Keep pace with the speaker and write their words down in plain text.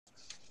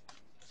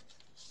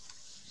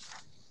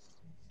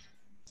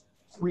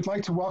We'd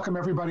like to welcome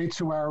everybody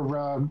to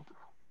our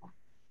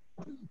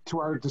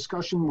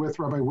discussion with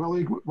Rabbi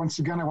Willig. Once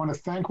again, I want to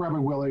thank Rabbi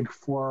Willig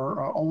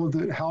for all of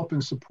the help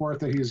and support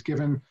that he has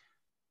given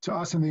to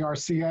us in the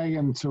RCA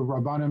and to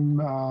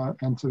Rabbanim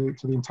and to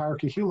the entire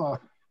Kehillah,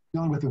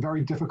 dealing with the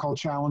very difficult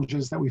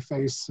challenges that we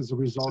face as a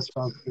result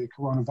of the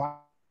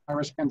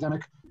coronavirus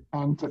pandemic.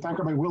 And to thank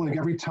Rabbi Willig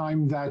every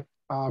time that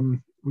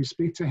we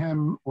speak to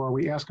him or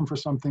we ask him for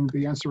something,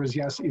 the answer is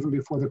yes, even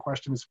before the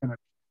question is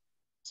finished.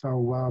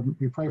 So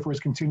we pray for his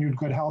continued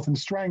good health and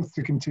strength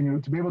to continue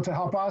to be able to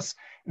help us,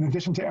 in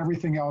addition to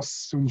everything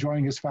else, to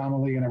enjoying his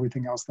family and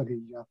everything else that he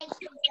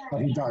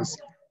does.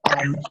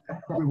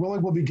 Rabbi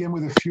Willig will begin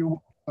with a few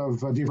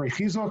of Divrei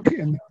Chizuk,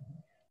 and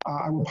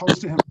I will pose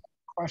to him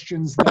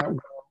questions that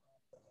were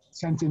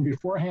sent in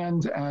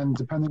beforehand, and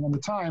depending on the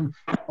time,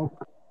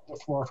 open the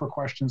floor for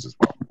questions as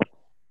well.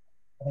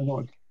 Rabbi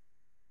Willig.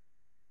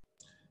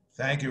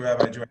 Thank you,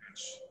 Rabbi Dratch.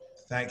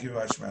 Thank you,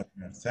 Ashmat.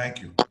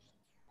 Thank you.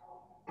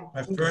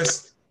 My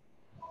first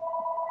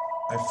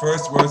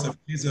words of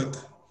Chizuk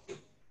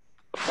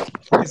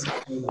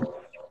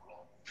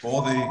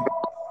all the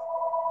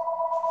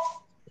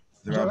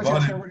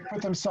Rabbanim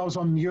put themselves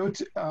on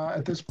mute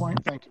at this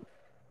point. Thank you.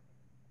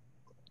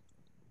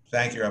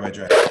 Thank you, Rabbi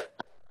Dratch.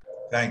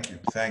 Thank you.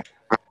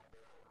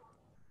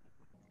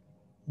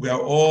 We are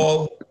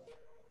all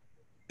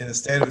in a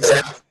state of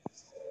excitement.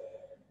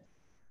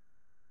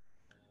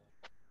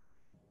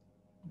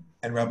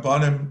 And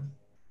Rabbanim,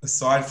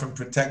 aside from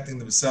protecting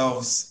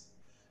themselves,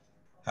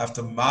 have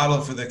to model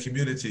for their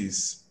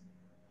communities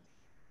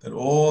that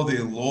all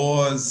the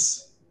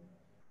laws,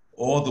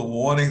 all the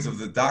warnings of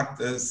the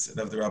doctors and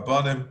of the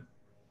Rabbanim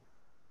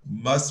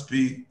must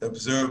be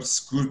observed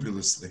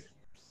scrupulously.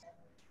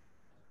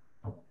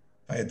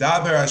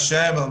 Vayedaber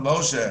Hashem el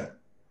Moshe,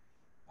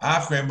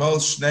 achrei mol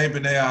shnei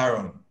bnei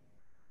Aaron.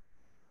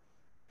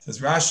 Says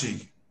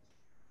Rashi,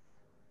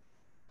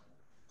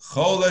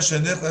 Chola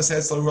shenichnas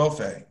etzlo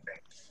rofei.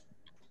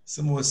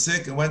 Someone was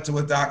sick and went to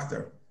a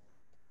doctor.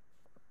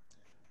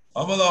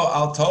 Amalo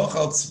al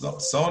tochal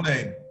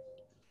sonein,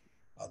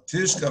 al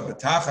tishka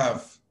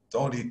b'tachav.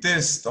 Don't eat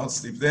this, don't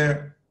sleep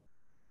there.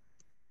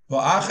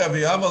 V'achav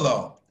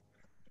yamalo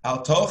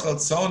al tochal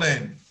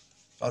sonein,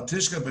 al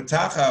tishka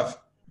b'tachav.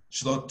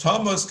 Shlo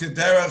tomos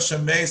kederach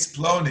shemeis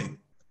ploni.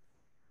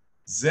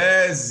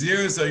 Ze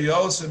zirs are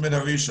yosem min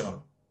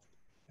harishon.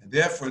 And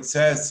therefore it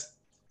says,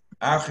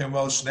 Achim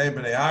ol shnei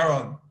b'nei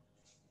Aaron.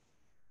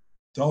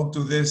 Don't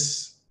do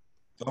this.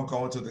 Don't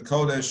go into the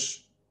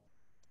Kodesh.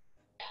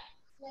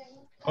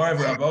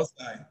 However,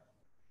 Abosai,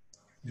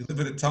 we live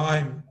at a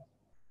time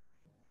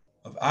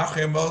of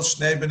Achim ol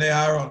shnei b'nei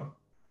Aaron.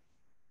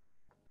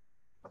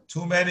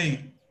 Too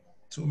many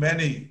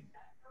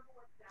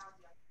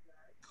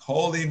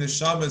holy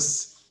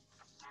neshamas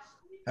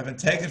have been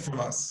taken from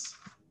us,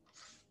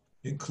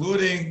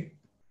 including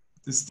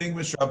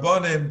distinguished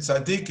Rabbonim,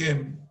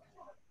 Tzadikim,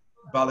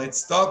 Balei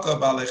Tzedakah,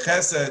 Balei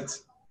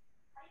Chesed,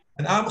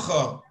 and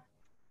Amcha,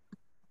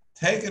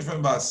 taken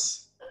from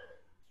us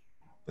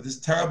by this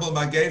terrible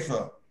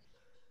Magefa,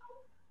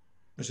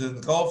 which has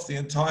engulfed the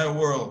entire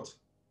world.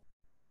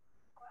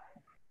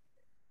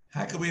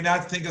 How can we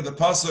not think of the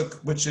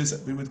pasuk, which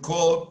is we would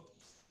call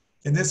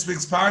in this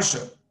week's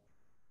parsha?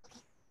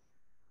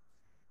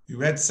 We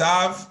read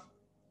Tzav.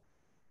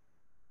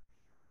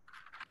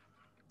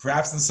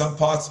 Perhaps in some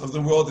parts of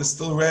the world it's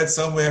still read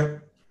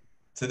somewhere.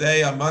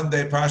 Today on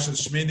Monday, Parshat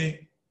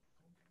Shmini.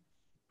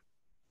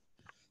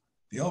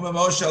 The Yom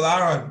Moshe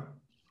Aaron,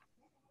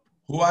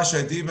 Hu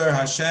Asher Diber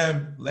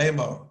Hashem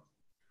Lemo,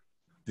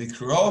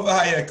 V'krov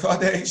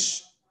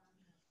HaYakodesh,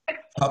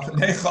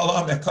 Ha'pnei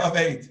Cholom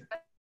Ekaved,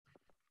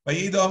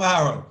 V'yidom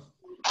Aaron.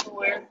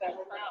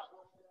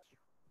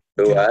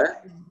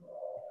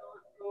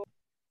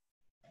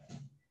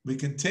 We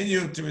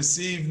continue to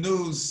receive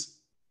news.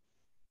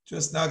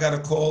 Just now got a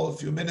call a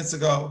few minutes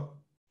ago.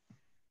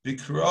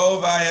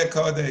 V'krov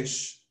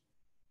HaYakodesh.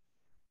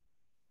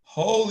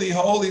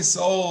 Holy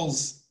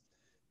souls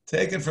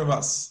taken from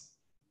us.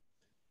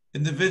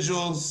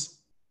 Individuals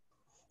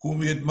whom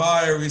we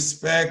admire,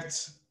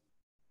 respect,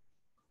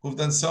 who've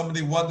done so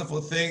many wonderful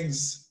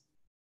things,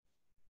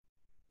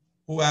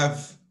 who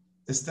have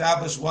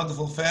established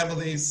wonderful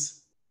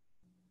families,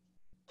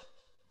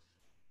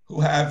 who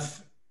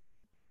have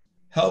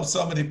helped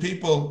so many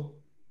people,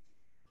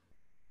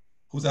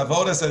 whose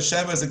avodas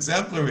Hashem is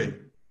exemplary,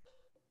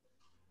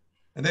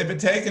 and they've been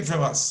taken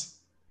from us.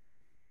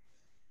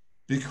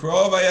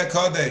 B'krov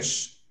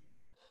HaYakodesh.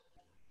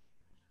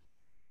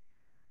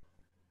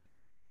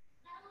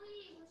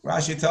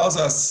 Rashi tells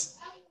us,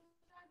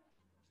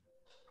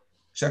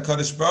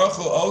 "Shakadosh Baruch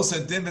Hu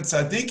osa din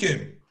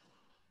v'tzadikim,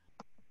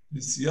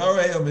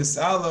 misyorei o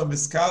misalo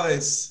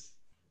miskales."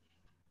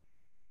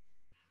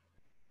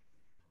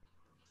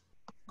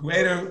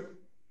 Greater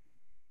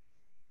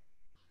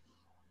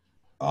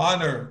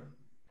honor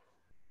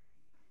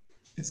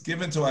is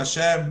given to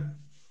Hashem.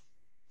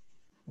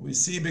 We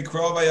see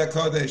B'krov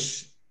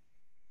HaYakodesh,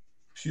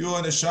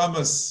 pure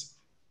neshamas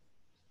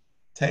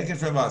taken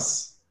from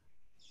us.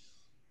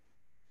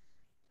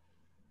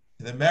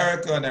 in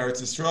America and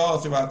Eretz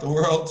Yisrael, throughout the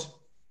world.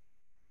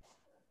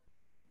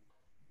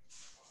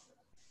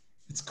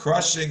 It's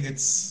crushing,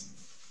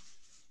 it's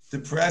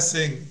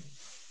depressing.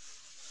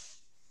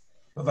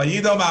 But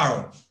Vayido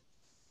Maron.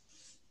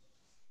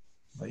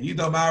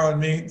 Vayido Maron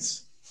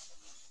means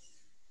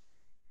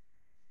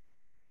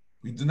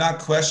we do not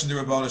question the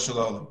Rabbanu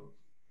Shalom.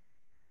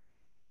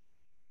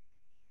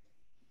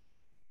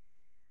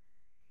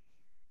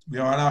 We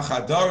are on our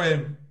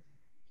Chadorim.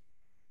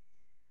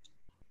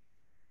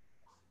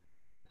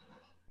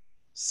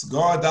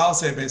 Sgor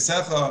Dalse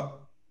Beisecha.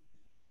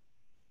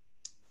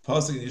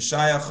 Pasuk in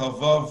Yeshaya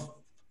Chavav,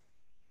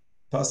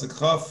 Pasuk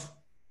Chav,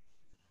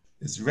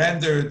 is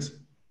rendered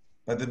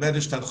by the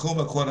Medrash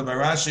Tanchuma, quoted by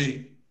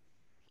Rashi,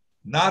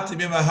 not to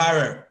be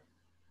maharer,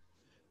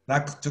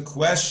 not to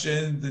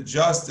question the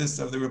justice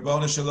of the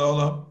Ribbon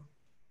Shalom.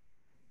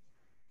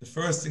 The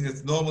first thing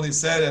that's normally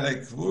said at a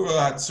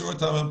Kvura Hatzur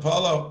Tam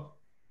Polo,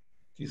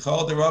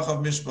 Kichol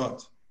Derachav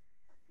Mishpat.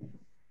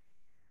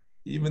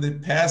 Even the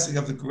passing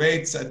of the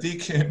great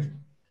tzaddikim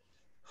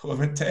who have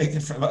been taken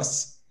from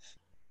us.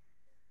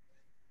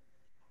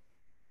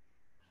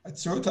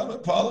 Hatzur Tam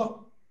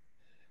Polo.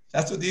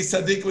 That's what these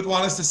tzaddikim would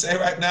want us to say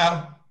right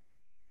now.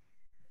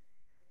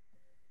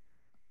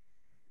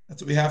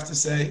 That's what we have to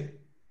say.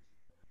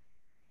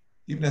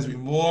 Even as we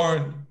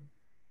mourn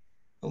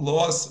the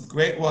loss of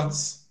great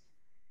ones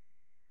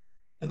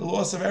and the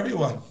loss of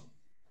everyone.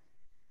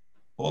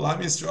 All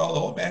Am Yisrael,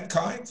 all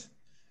mankind.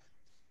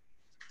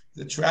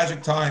 The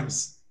tragic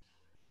times.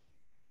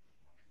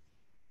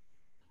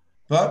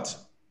 But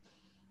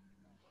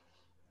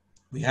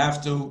we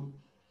have to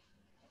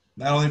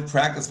not only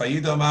practice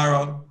Vayido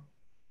Maron,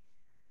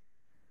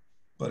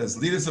 but as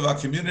leaders of our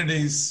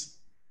communities,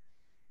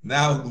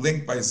 now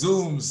linked by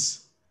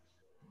Zooms,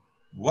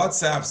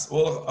 WhatsApps,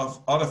 all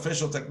of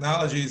artificial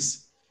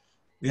technologies,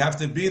 we have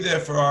to be there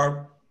for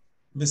our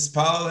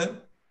mispalalim.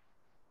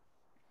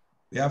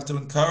 We have to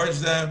encourage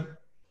them.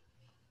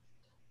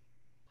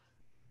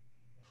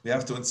 We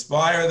have to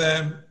inspire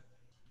them.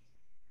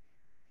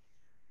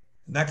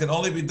 And that can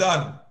only be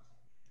done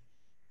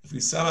if we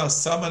somehow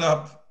summon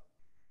up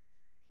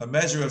a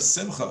measure of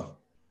simcha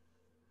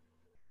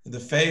in the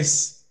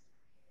face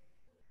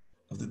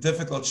of the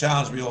difficult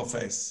challenge we all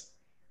face.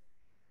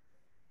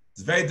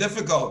 It's very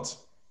difficult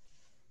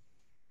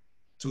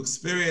to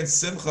experience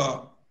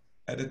simcha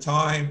at a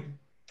time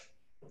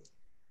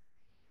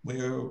when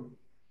you're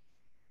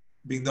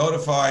being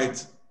notified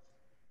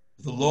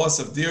of the loss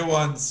of dear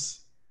ones,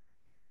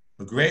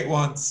 the great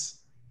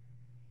ones,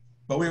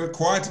 but we're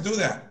required to do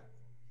that.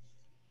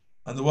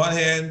 On the one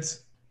hand,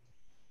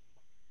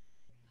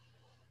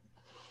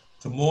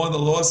 to mourn the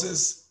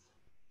losses,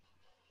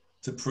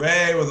 to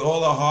pray with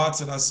all our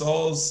hearts and our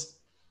souls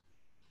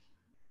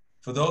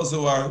for those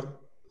who are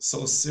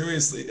so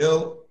seriously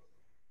ill,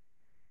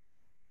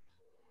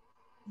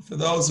 for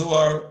those who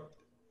are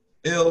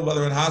ill,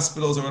 whether in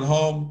hospitals or at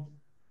home,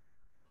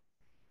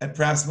 and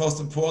perhaps most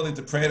importantly,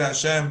 to pray to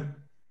Hashem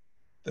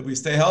that we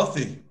stay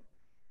healthy.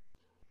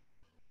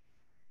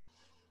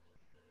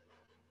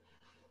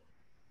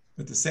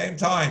 At the same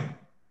time,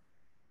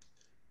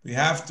 we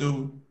have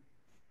to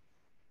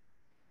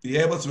be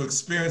able to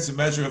experience a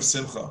measure of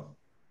simcha.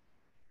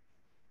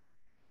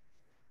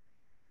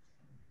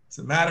 As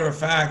a matter of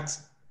fact,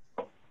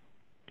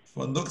 if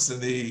one looks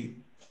in the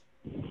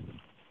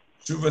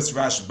Shuvas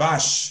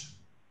Rashbash,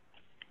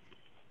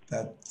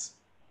 that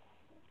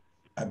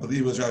I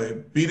believe was Rabbi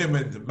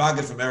Biederman, the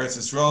Maggid from Eretz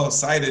Yisrael,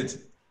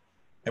 cited,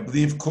 I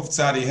believe, Kuf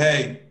Tzadi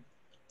Hey.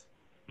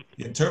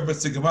 He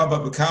interprets the Gemara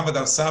B'Kamad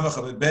Av Samach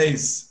Amid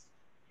Beis.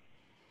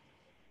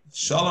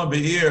 Shalom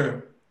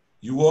Be'ir,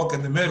 you walk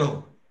in the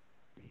middle.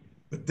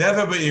 But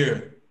Deva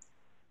Be'ir,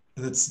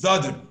 and it's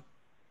Tzdadim.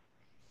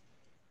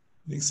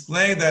 He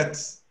explained that,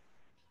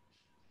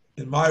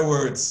 in my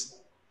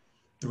words,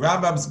 the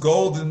Rambam's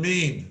golden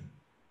mean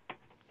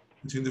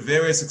between the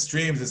various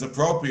extremes is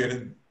appropriate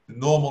in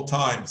normal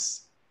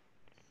times.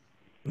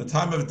 In the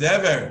time of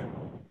Dever,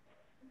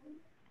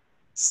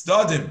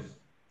 Tzdadim,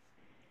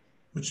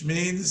 which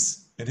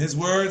means, in his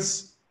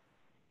words,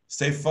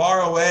 stay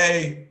far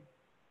away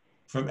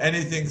from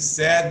anything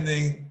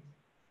saddening.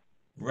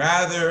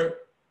 Rather,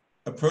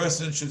 a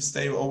person should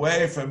stay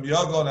away from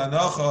Yogon and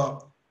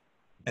Anocha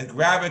and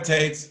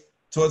gravitate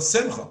towards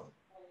Simcha.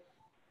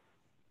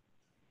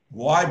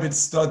 Why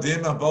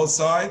B'Tzdadim on both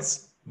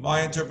sides?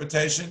 My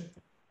interpretation.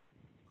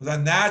 Because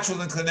our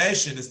natural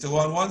inclination is to go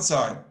on one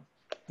side,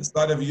 the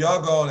side of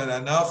Yogon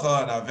and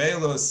Anocha and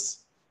Avelus.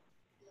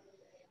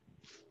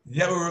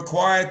 Yet we're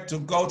required to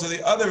go to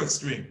the other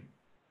extreme,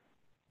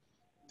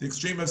 the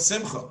extreme of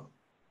Simcha.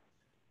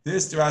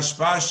 This, the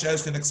Rashbash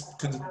says,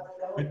 can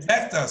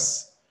protect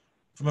us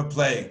from a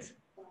plague,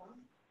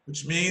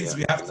 which means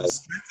we have to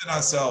strengthen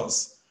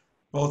ourselves,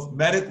 both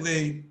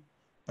medically,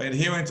 by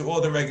adhering to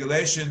all the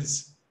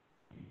regulations,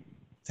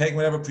 taking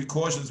whatever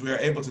precautions we are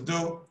able to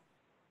do,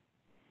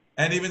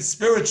 and even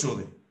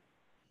spiritually.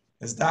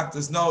 As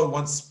doctors know,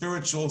 one's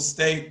spiritual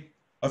state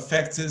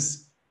affects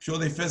his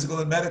purely physical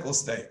and medical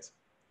state.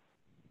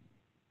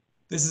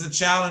 This is a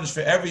challenge for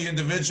every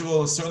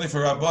individual, certainly for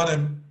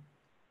Rabbanim.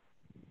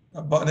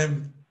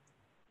 Rabbanim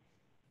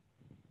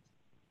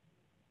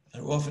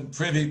are often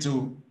privy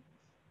to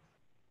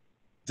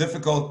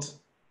difficult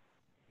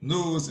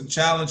news and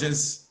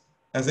challenges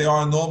as they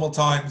are in normal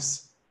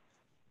times.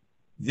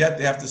 Yet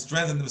they have to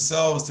strengthen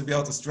themselves to be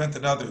able to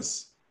strengthen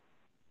others.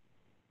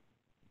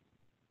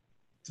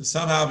 To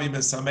somehow be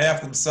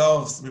mesameach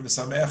themselves, to be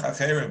mesameach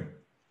acherim.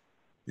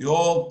 It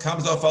all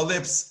comes off our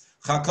lips.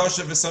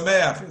 Chakosha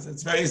v'sameach.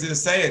 It's very easy to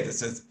say it.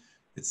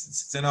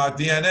 It's in our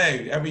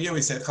DNA. Every year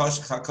we say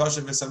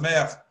chakosha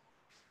v'sameach.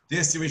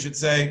 This year we should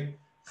say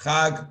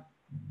chag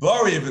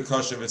bori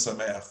v'kosha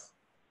v'sameach.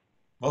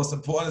 Most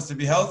important is to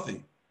be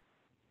healthy.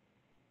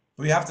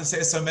 We have to say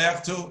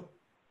sameach too.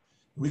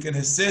 We can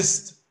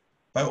assist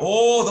by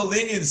all the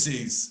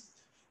leniencies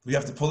we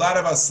have to pull out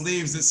of our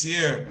sleeves this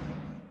year,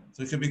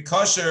 so we can be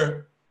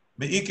kosher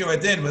me'ikir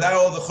adin without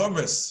all the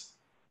chumras.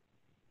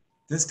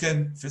 This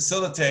can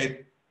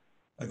facilitate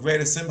a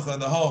greater simcha in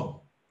the home.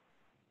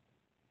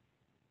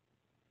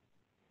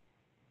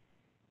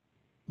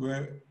 We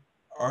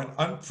are in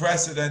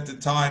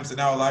unprecedented times in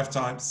our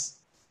lifetimes.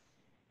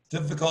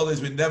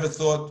 Difficulties we never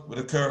thought would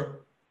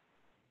occur.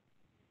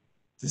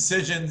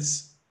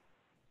 Decisions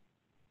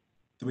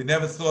that we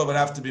never thought would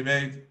have to be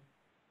made.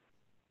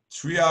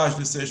 Triage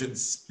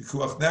decisions,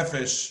 pikuach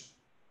nefesh.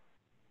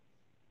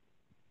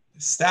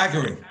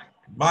 Staggering,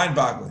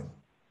 mind-boggling.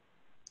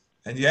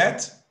 And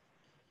yet,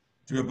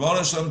 the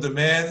Rebbeinu Shalom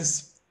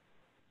demands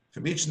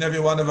from each and every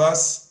one of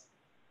us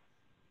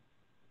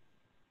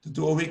to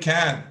do what we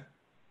can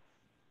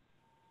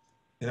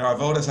in our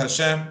avodas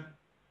Hashem,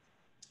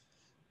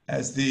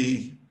 as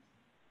the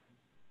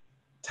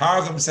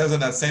Targum says on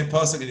that same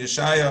pasuk in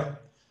Yeshaya,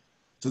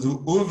 to do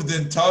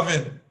uvdin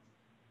tovin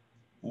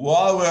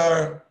while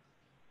we're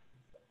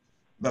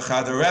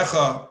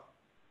b'chadarecha,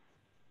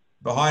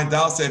 behind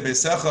dalsei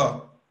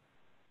beisecha.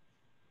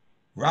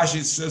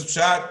 Rashi's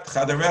pshat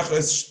chadarecha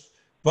is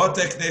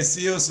bate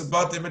knesius and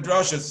bate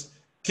midrashas.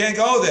 Can't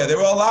go there.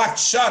 They're all locked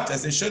shut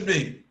as they should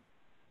be.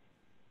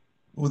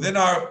 Within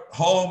our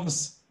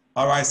homes,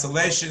 our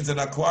isolations and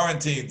our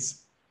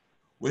quarantines,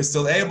 we're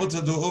still able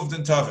to do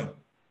uvdin tovin.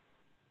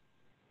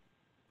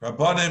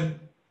 Rabbanim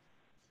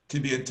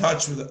can be in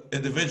touch with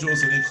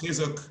individuals in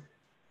chizuk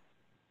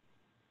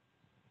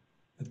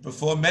and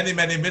perform many,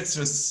 many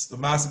mitzvahs,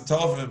 u'masim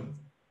tovim,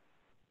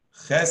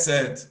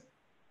 chesed,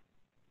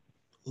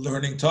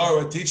 learning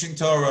Torah, teaching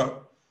Torah,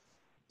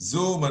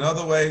 Zoom and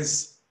other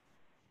ways,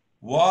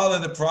 while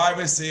in the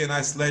privacy and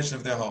isolation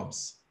of their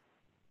homes.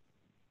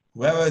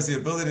 Whoever has the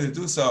ability to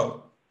do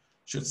so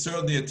should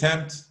certainly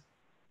attempt.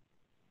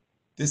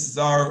 This is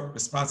our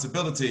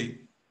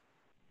responsibility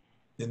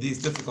in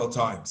these difficult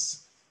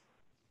times.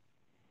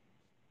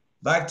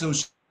 I'd like to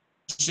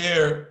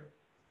share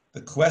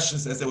the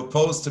questions as they were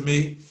posed to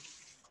me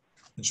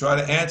and try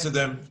to answer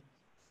them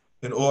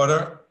in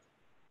order.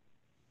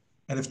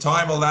 And if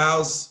time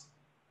allows,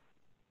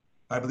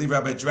 I believe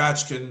Rabbi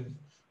Dratch can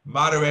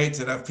moderate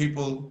and have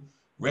people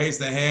raise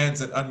their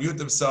hands and unmute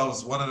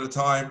themselves one at a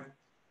time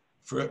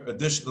for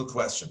additional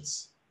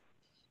questions.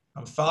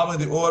 I'm following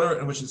the order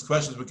in which these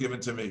questions were given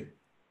to me.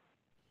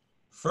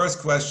 First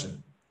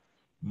question: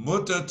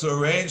 mutter to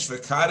arrange for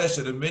Kaddish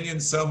at a minyan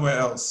somewhere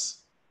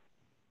else?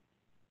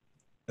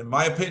 In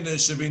my opinion, there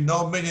should be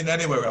no minyan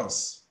anywhere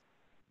else.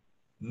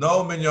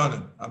 No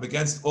minyanim. I'm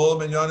against all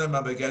minyanim.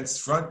 I'm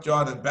against front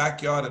yard and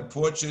backyard and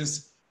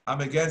porches.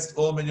 I'm against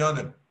all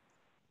minyanim.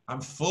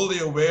 I'm fully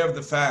aware of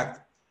the fact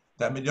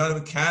that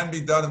minyanim can be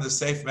done in a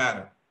safe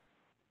manner.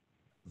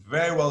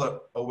 Very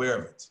well aware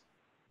of it.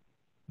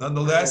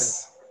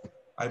 Nonetheless,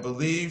 I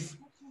believe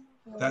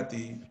that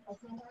the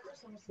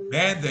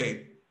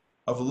mandate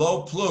of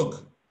low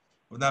plug,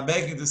 of not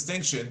making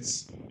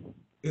distinctions,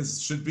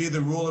 should be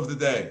the rule of the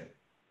day.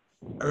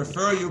 I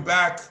refer you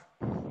back.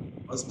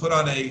 I was put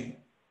on a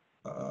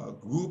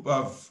group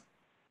of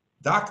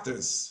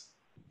doctors,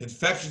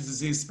 infectious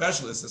disease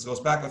specialists. This goes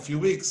back a few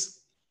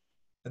weeks,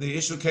 and the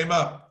issue came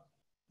up.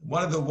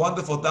 One of the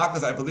wonderful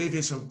doctors, I believe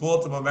he's from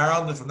Baltimore,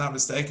 Maryland, if I'm not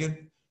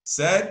mistaken,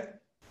 said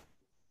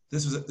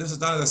this was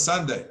done on a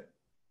Sunday.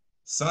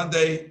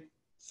 Sunday,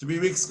 3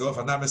 weeks ago, if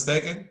I'm not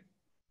mistaken,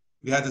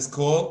 we had this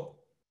call.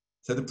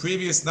 So the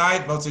previous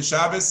night, Motzei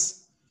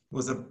Shabbos,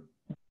 was a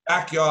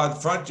backyard,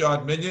 front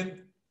yard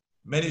minyan.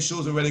 Many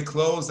shuls already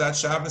closed that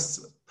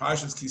Shabbos,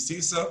 Parshas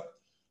Kisisa,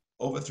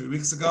 over 3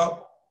 weeks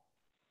ago.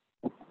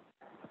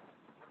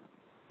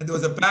 And there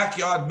was a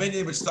backyard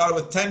minyan which started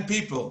with 10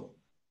 people,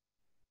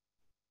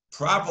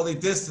 properly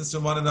distanced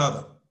from one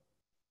another.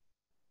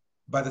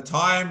 By the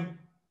time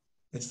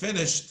it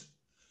finished,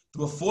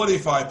 there were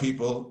 45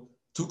 people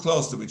too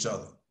close to each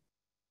other.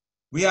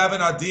 We have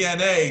in our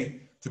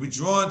DNA to be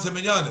drawn to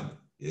minyanim.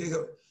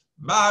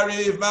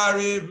 Mariv,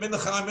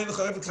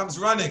 mincha, it comes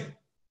running.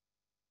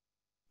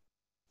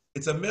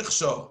 It's a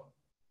michshol.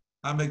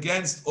 I'm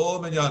against all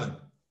minyanim.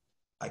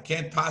 I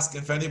can't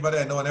paskin for anybody.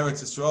 I know in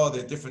Eretz Yisrael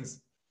there are different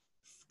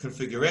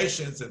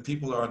configurations and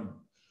people are on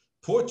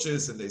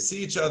porches and they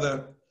see each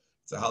other.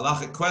 It's a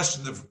halachic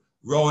question of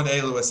rowan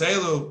elu es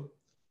elu.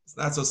 It's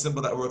not so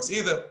simple that works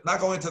either. Not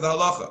going to the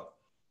halacha.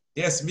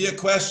 Ask me a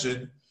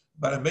question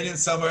about a minyan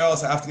somewhere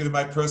else. I have to give you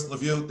my personal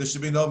view. There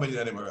should be no minyan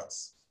anywhere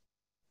else.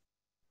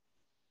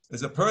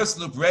 There's a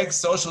person who breaks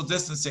social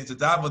distancing to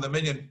daven with a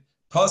minyan,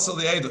 posel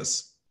the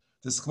edus,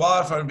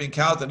 disqualified from being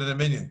counted in a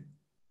minyan.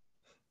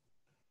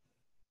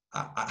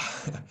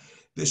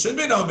 There should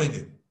be no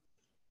minyan.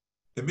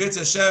 The Mirz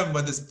Hashem,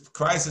 when this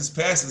crisis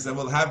passes and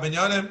we'll have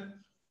minyanim,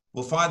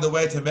 we'll find a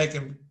way to make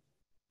him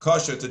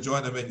kosher to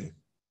join the minyan.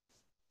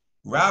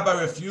 Rabbi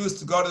refused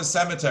to go to the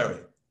cemetery.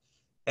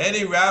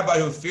 Any rabbi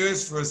who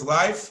fears for his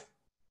life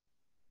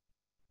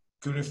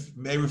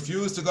may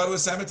refuse to go to a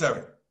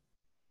cemetery.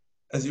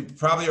 As you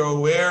probably are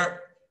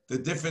aware, the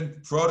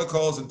different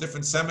protocols in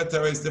different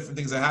cemeteries, different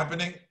things are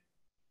happening.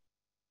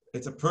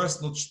 It's a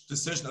personal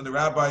decision on the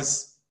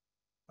rabbi's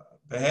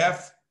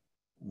behalf,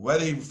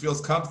 whether he feels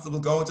comfortable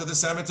going to the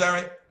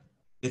cemetery.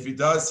 If he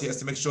does, he has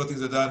to make sure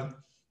things are done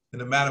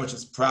in a manner which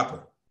is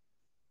proper.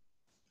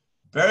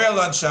 Burial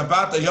on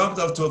Shabbat or Yom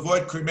Tov to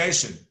avoid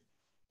cremation.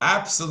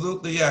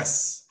 Absolutely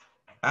yes.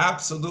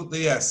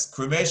 Absolutely yes.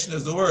 Cremation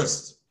is the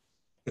worst.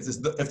 If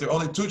there are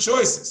only two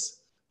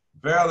choices,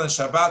 burial on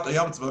Shabbat or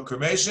Yom Tov or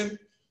cremation,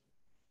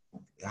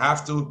 you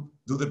have to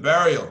do the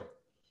burial.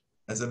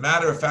 As a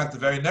matter of fact, the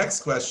very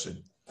next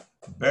question,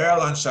 burial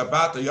on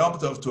Shabbat or Yom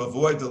Tov to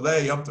avoid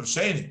delay, Yom Tov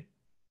Sheni.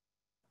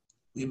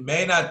 We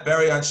may not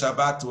bury on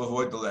Shabbat to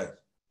avoid delay.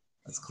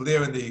 That's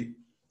clear in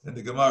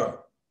the Gemara.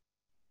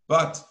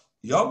 But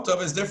Yom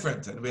Tov is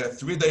different, and we have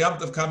 3-day Yom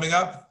Tov coming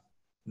up.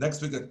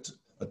 Next week,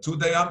 a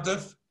 2-day Yom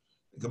Tov.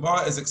 The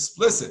Gemara is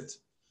explicit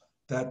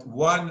that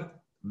one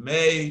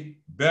may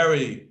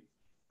bury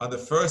on the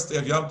first day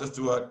of Yom Tov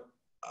through a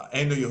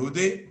Eino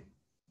Yehudi,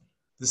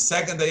 the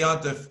second day Yom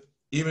Tov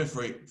even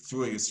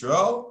through a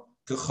Yisrael,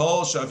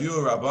 K'chol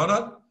Shavu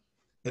Rabbanan.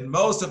 In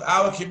most of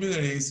our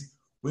communities,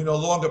 we no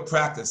longer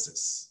practice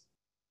this.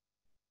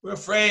 We're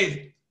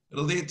afraid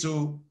it'll lead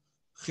to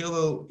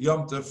Chilul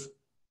Yom Tov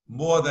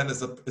more than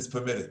is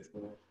permitted.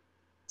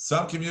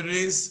 Some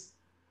communities,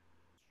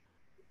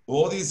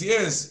 all these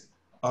years,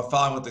 are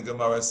following what the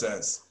Gemara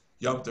says.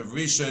 Yom Tov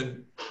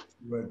Rishon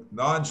through a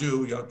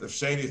non-Jew, Yom Tov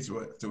Sheni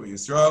through a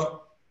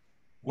Yisrael.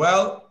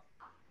 Well,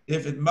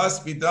 if it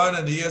must be done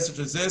in a year such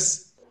as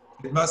this,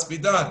 it must be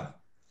done.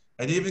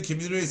 And even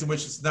communities in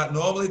which it's not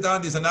normally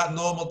done, these are not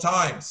normal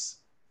times.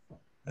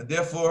 And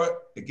therefore,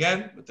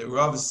 again, with the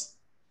Rav's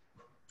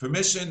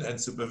permission and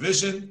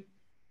supervision,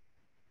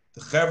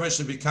 the Chevra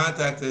should be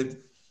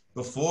contacted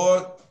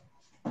before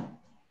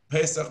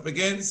Pesach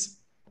begins,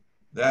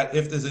 that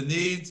if there's a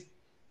need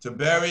to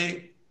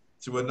bury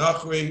to a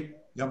Nachri,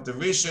 Yom Tov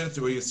Rishon,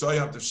 through a Yisrael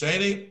Yom Tov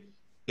Sheni,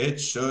 it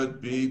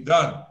should be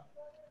done.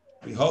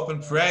 We hope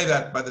and pray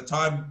that by the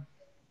time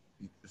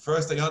the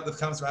first day Yom Tov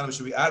comes around, we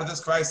should be out of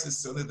this crisis,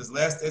 certainly this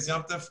last day's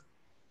Yom Tov,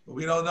 but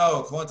we don't know.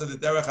 According to the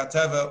Derech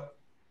HaTeva,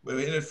 we're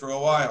in it for a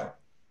while.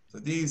 So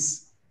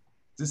these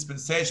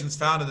dispensations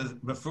found in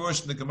the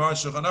Mefurish and the Gemara and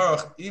Shulchan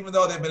Aruch, even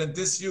though they've been in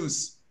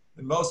disuse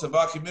in most of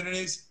our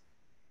communities,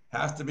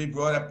 have to be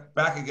brought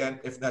back again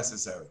if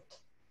necessary.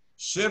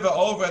 Shiva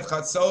over at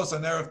Chatzos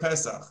on Erev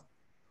Pesach.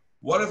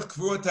 What if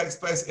K'vura takes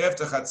place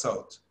after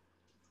Chatzot?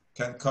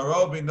 Can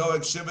Karo be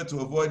Noeg Shiva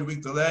to avoid a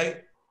week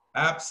delay?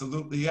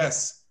 Absolutely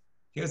yes.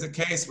 Here's a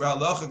case where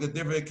Halacha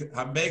Gedivrik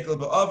HaMekel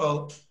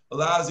Ba'avel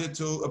allows you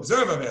to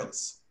observe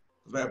Avelis.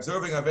 By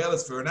observing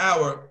Avelis for an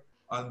hour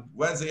on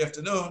Wednesday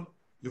afternoon,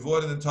 you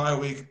avoid an entire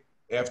week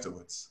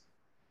afterwards.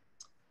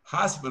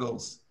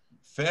 Hospitals,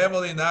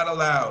 family not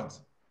allowed.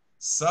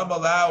 Some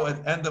allow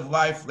at end of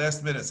life,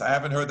 last minutes. I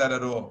haven't heard that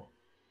at all.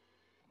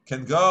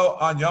 Can go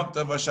on Yom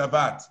Tov or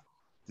Shabbat?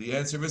 The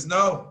answer is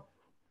no.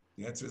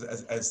 The answer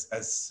is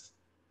as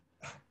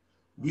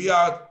we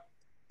are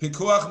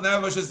Pikuach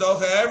Nefesh is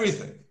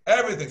everything.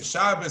 Everything.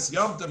 Shabbos,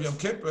 Yom Tov, Yom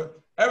Kippur,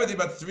 everything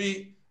but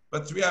three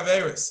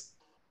Averis.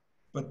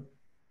 But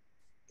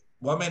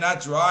one may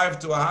not drive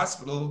to a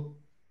hospital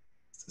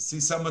to see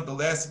someone at the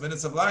last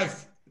minutes of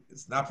life.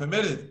 It's not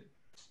permitted.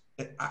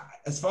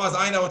 As far as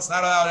I know, it's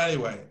not allowed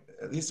anyway.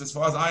 At least as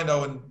far as I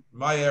know in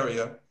my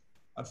area.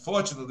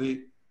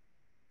 Unfortunately,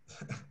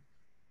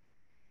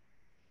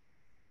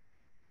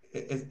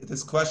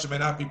 this question may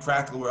not be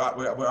practical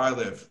where I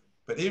live.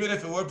 But even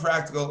if it were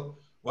practical,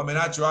 one may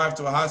not drive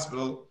to a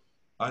hospital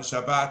on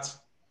Shabbat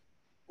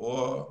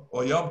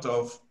or Yom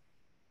Tov.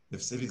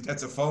 If he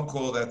gets a phone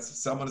call that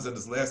someone is in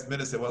his last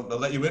minute, say, well, they'll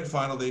let you in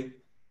finally.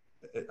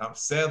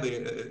 Sadly,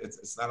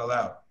 it's not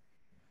allowed.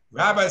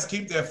 Rabbis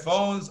keep their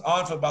phones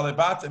on for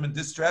Balibatim in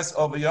distress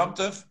over Yom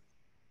Tov?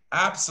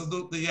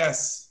 Absolutely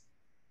yes.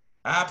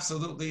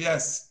 Absolutely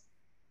yes.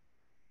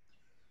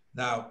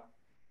 Now,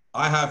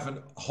 I have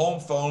a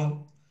home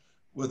phone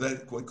with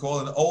what we call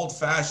an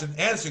old-fashioned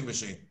answering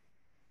machine.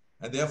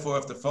 And therefore,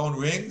 if the phone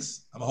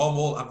rings, I'm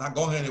home, I'm not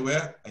going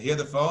anywhere. I hear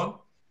the phone.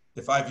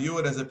 If I view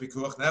it as a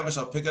pikuach nefesh,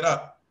 I'll pick it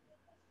up.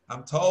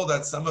 I'm told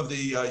that some of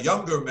the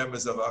younger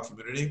members of our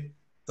community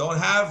don't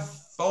have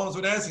phones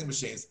with answering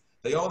machines.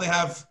 They only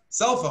have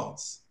cell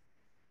phones.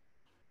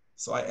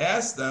 So I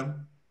asked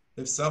them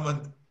if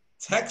someone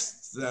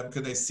texts them,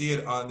 can they see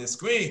it on the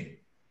screen?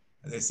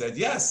 And they said,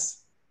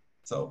 yes.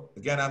 So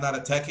again, I'm not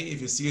a techie.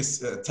 If you see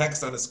a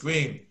text on the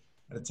screen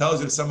and it tells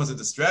you if someone's in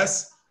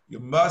distress, you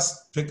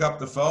must pick up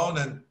the phone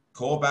and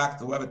call back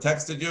to whoever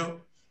texted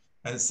you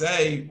and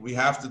say, we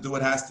have to do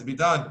what has to be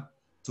done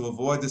to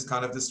avoid this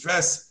kind of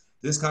distress.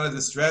 This kind of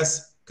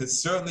distress could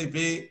certainly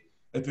be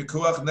a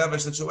pikuach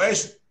nefesh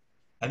situation.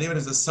 And even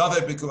if it's a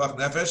southern pikuach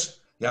nefesh,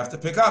 you have to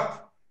pick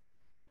up.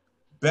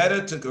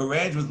 Better to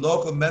arrange with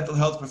local mental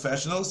health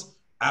professionals?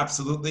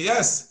 Absolutely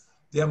yes.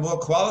 They are more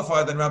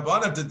qualified than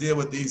Rabbanim to deal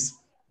with these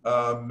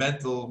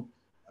mental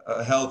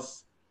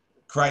health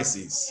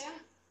crises.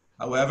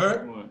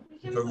 However,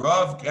 if a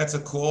Rav gets a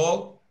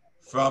call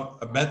from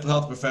a mental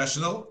health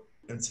professional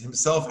and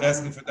himself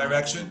asking for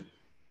direction,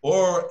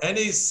 or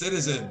any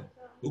citizen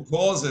who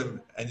calls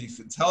him, and you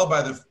can tell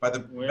by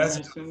the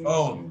message on the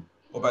phone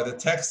or by the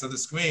text on the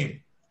screen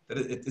that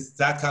it's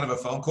that kind of a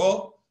phone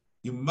call,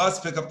 you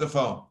must pick up the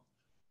phone.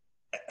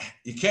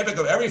 You can't pick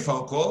up every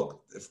phone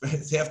call. If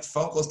half the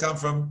phone calls come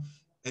from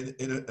in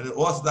an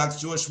Orthodox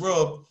Jewish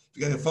world, if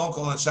you get a phone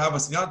call on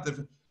Shabbos and Yom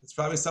Tov, it's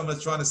probably someone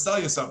that's trying to sell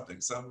you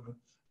something, some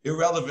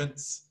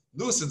irrelevant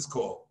nuisance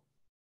call.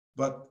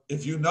 But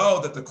if you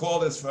know that the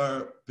call is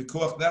for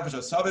Pikuach Nefesh or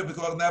Savi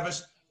Pikuach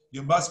Nefesh,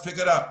 you must pick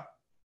it up.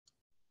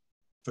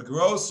 For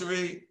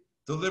grocery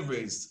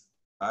deliveries,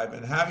 I've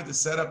been having to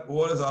set up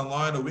orders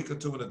online a week or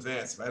two in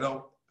advance. If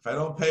I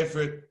don't pay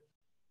for it,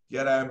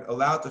 yet I'm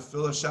allowed to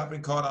fill a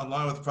shopping cart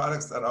online with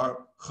products that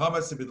are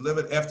chametz to be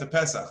delivered after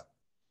Pesach.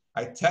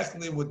 I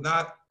technically would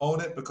not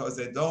own it because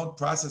they don't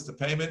process the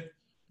payment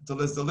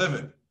until it's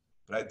delivered.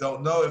 But I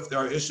don't know if there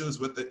are issues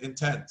with the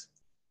intent.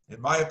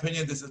 In my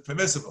opinion, this is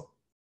permissible.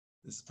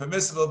 This is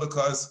permissible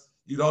because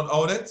you don't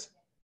own it.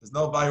 There's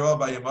no bayro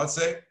by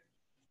Yematzeh.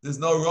 There's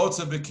no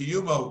rotza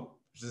b'kiyumo,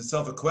 which is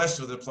itself a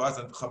question that applies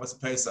on Chametz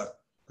Pesach,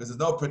 because there's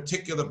no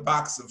particular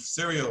box of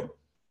cereal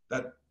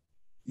that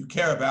you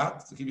care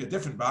about to give you a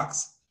different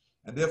box,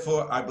 and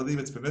therefore I believe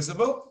it's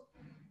permissible.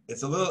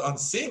 It's a little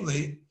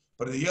unseemly,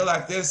 but in a year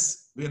like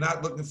this, we're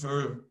not looking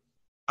for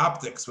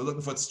optics. We're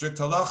looking for strict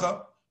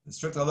halacha. In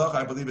strict halacha,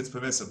 I believe it's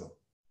permissible.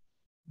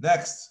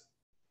 Next,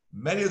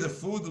 many of the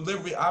food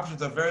delivery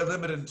options are very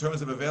limited in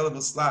terms of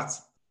available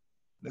slots.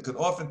 It can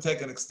often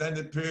take an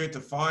extended period to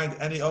find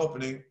any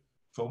opening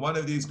for one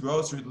of these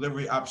grocery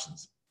delivery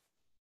options.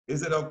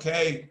 Is it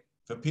okay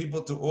for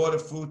people to order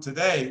food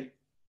today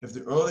if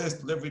the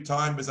earliest delivery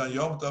time is on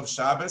Yom Tov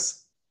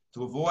Shabbos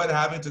to avoid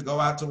having to go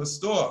out to a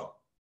store?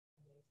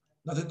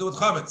 Nothing to do with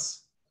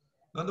chametz.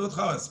 Nothing to do with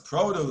chametz.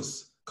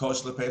 Produce,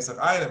 kosher Pesach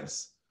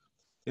items.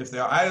 If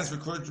there are items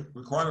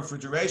requiring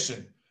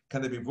refrigeration,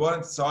 can they be brought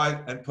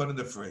inside and put in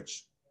the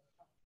fridge?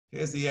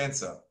 Here's the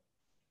answer.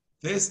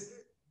 This,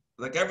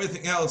 like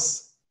everything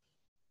else,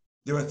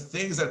 there are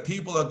things that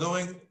people are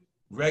doing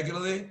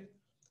regularly,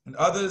 and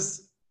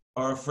others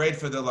are afraid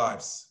for their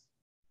lives.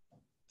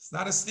 It's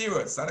not a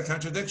stira, it's not a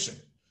contradiction.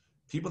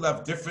 People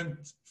have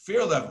different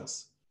fear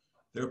levels.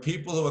 There are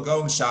people who are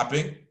going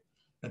shopping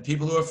and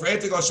people who are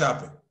afraid to go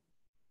shopping.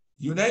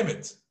 You name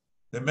it.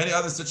 There are many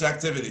other such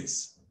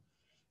activities.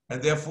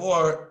 And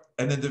therefore,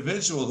 an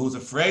individual who's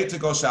afraid to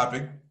go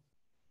shopping,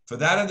 for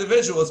that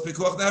individual, it's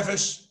pikuach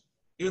nefesh,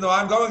 even though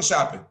I'm going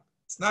shopping.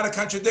 It's not a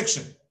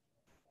contradiction.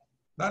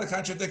 Not a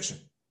contradiction.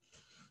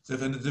 So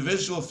if an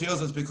individual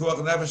feels it's pikuach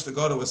nefesh to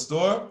go to a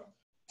store,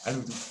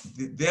 and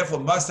therefore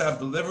must have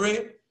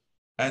delivery,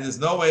 and there's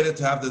no way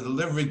to have the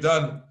delivery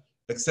done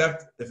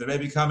except if it may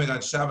be coming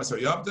on Shabbos or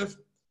Yom Tov,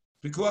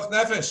 pikuach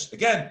nefesh.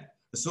 Again,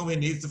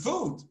 assuming he needs the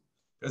food.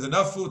 There's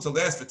enough food to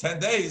last for 10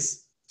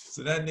 days,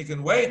 so then he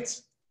can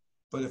wait.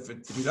 But if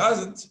he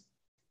doesn't,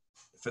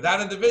 for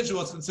that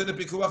individual, it's considered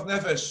pikuach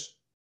nefesh.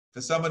 For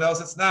someone else,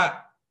 it's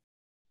not.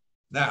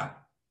 Now,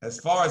 as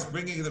far as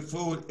bringing the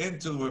food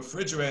into the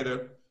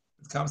refrigerator,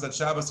 it comes on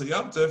Shabbos or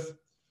Yom Tov,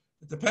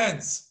 it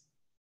depends.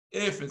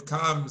 If it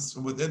comes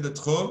from within the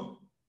Tchum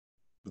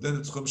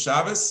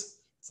Shabbos,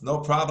 it's no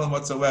problem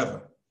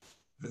whatsoever.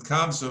 If it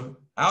comes from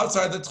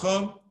outside the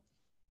Tchum,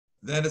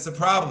 then it's a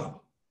problem.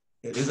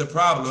 It is a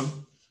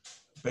problem.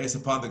 Based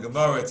upon the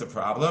Gemara, it's a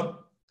problem.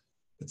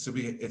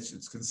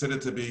 It's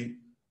considered to be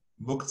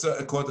muktzah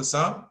according to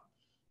some.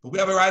 But we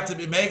have a right to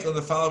be made on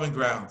the following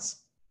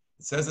grounds.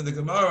 It says in the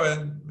Gemara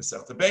in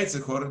Masechta Beitz,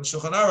 according to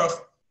Shulchan Aruch,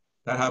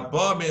 that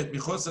haba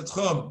michutz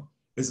tchum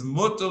is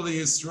mutar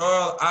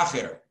liyisrael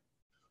acher.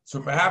 So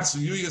perhaps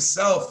for you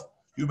yourself,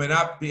 you may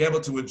not be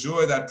able to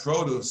enjoy that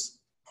produce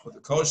or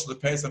the kosher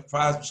Pesach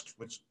products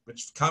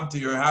which come to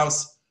your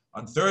house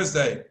on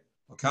Thursday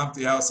or come to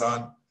your house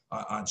on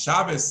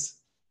Shabbos.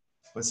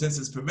 But since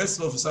it's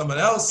permissible for someone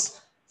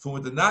else, for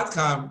who did not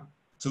come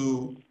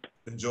to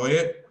enjoy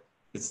it,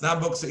 it's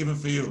not muktzah even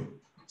for you.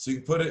 So you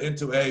can put it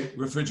into a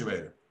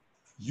refrigerator.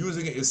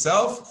 Using it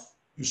yourself,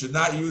 you should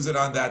not use it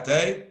on that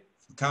day.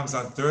 If it comes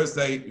on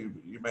Thursday,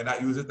 you may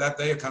not use it that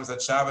day. It comes on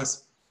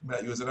Shabbos, you may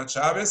not use it on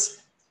Shabbos.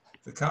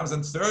 If it comes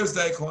on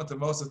Thursday, according to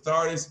most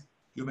authorities,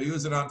 you may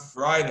use it on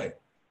Friday.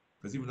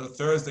 Because even though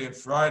Thursday and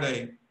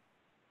Friday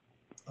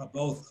are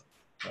both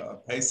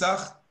Pesach,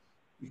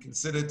 we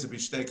consider it to be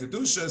shtei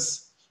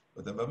kedushas,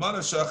 But the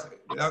Mamanashach,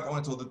 without going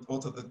into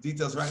the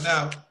details right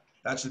now,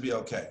 that should be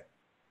okay.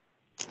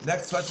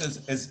 Next question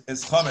is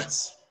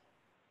chametz.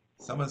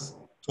 Someone's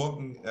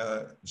talking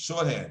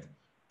shorthand.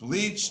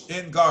 Bleach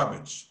in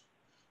garbage.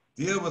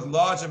 Deal with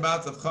large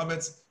amounts of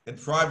chametz in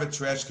private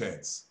trash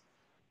cans.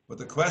 What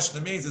the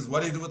question means is,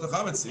 what do you do with the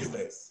chametz these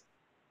days?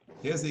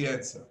 Here's the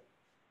answer. You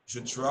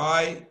should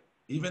try,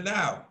 even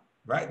now,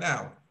 right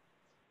now,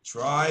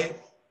 try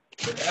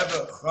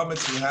whatever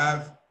chametz you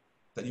have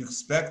that you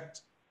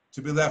expect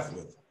to be left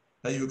with,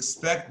 that you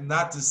expect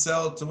not to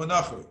sell to a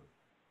nachri.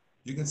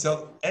 You can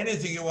sell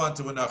anything you want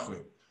to a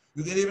nachri.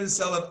 You can even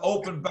sell an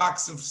open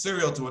box of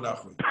cereal to a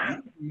nachri.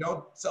 You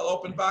don't sell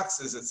open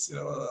boxes, it's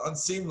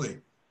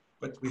unseemly.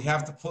 But we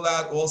have to pull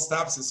out all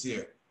stops this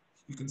year.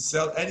 You can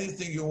sell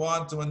anything you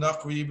want to a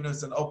nachri, even if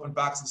it's an open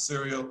box of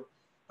cereal,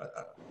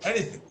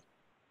 anything.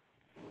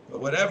 But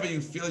whatever you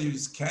feel you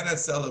just cannot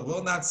sell or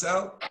will not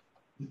sell,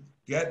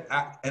 get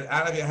it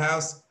out of your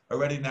house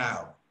already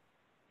now.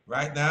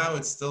 Right now,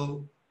 it's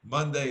still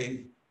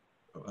Monday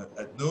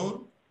at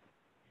noon.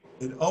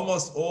 In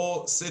almost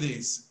all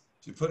cities,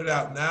 if you put it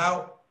out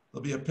now,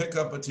 there'll be a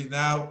pickup between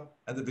now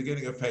and the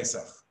beginning of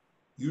Pesach.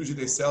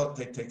 Usually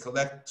they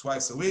collect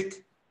twice a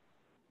week.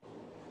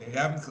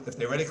 If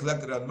they already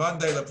collected on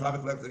Monday, they'll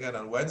probably collect again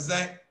on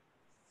Wednesday.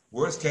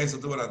 Worst case,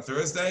 they'll do it on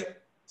Thursday.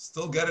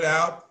 Still get it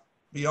out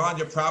beyond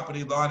your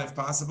property line if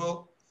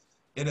possible,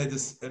 in a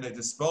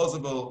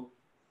disposable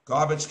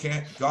garbage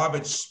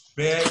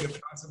bag if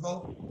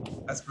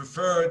possible. That's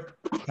preferred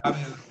to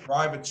having a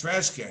private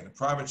trash can. A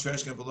private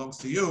trash can belongs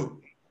to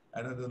you,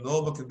 and in the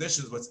normal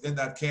conditions, what's in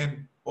that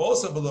can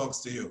also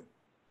belongs to you.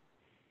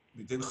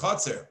 Midin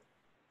Chatzer.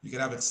 You can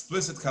have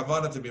explicit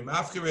kavanah to be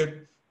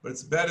mafkirid, but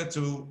it's better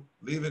to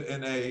leave it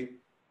in a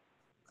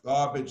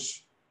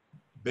garbage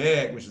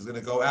bag, which is going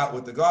to go out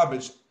with the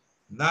garbage,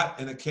 not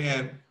in a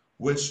can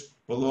which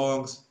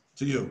belongs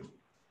to you.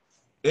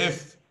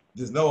 If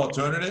there's no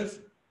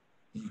alternative,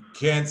 you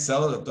can't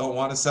sell it or don't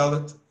want to sell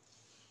it,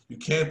 you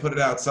can't put it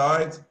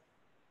outside,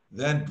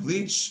 then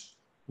bleach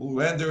will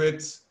render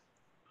it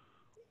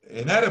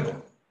inedible.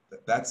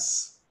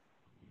 That's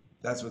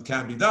what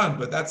can be done,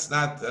 but that's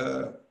not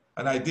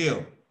an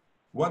ideal.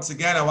 Once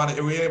again, I want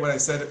to reiterate what I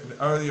said in an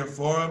earlier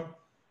forum.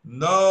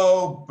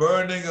 No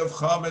burning of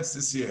chametz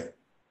this year.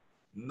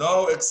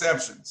 No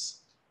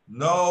exceptions.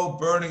 No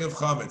burning of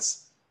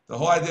chametz. The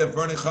whole idea of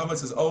burning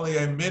chametz is only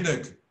a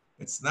minig.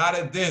 It's not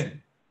a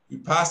din. You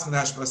pass in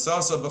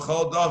hashpasosa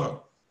b'chol davar.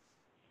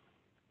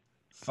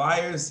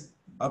 Fires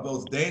are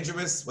both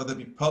dangerous, whether it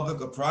be public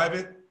or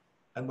private,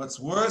 and what's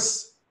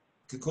worse,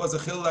 it could cause a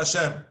chilul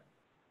Hashem.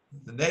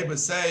 The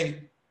neighbors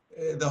say,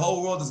 the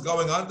whole world is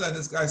going under, and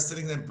this guy's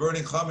sitting there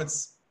burning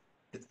chametz.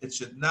 It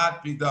should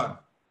not be done.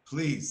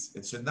 Please,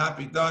 it should not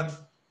be done.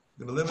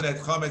 You can eliminate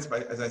chametz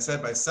by, as I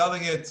said, by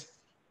selling it,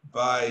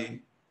 by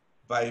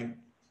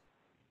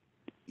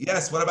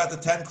yes, what about the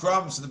 10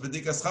 crumbs in the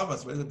bedikas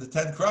chametz? What is it, the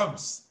 10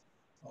 crumbs?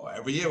 Oh,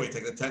 every year we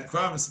take the 10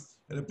 crumbs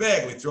in a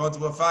bag, we throw it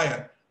into a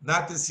fire.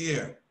 Not this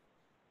year.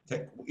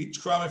 Take each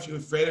crumb if you're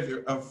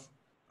afraid of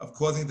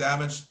causing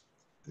damage.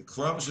 The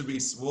crumbs should be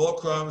small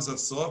crumbs of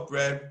soft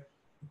bread.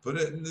 Put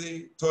it in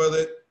the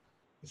toilet.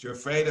 If you're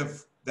afraid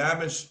of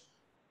damage,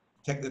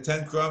 take the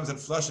 10 crumbs and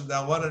flush them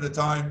down one at a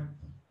time.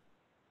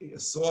 A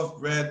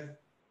soft bread.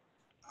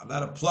 I'm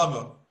not a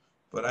plumber,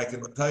 but I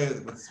can tell you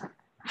it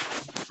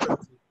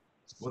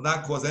will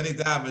not cause any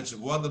damage.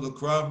 One little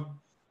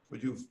crumb,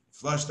 but you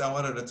flush down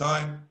one at a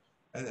time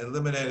and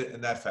eliminate it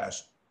in that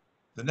fashion.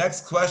 The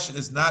next question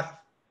is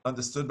not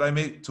understood by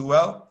me too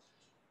well.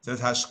 It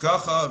says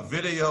hashkacha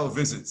video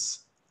visits.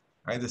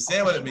 I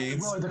understand what it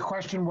means. Really, the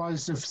question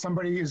was if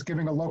somebody is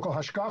giving a local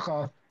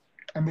hashkacha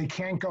and they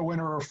can't go in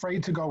or are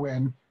afraid to go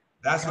in.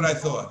 That's what I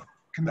thought.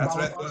 That's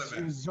what I thought.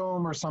 Use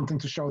Zoom or something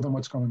to show them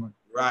what's going on.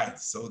 Right.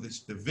 So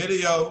the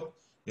video,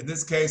 in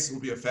this case,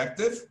 will be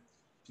effective.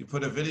 If you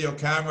put a video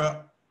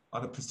camera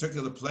on a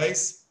particular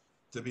place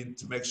to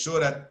make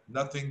sure that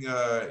nothing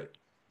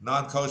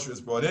non-kosher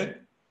is brought in.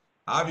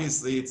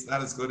 Obviously, it's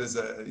not as good as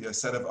your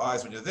set of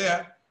eyes when you're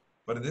there,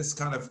 but in this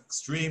kind of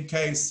extreme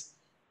case,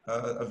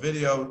 a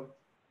video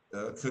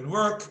can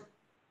work.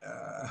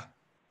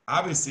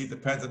 Obviously, it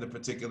depends on the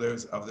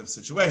particulars of the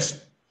situation.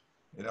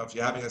 You know, if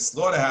you're having a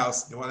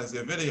slaughterhouse, you want to see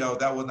a video,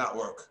 that will not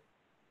work.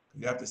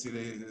 You have to see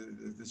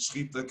the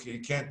shechita.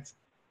 You can't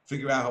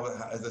figure out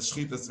how the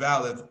shechita is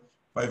valid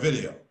by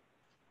video.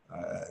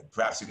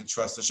 Perhaps you can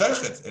trust the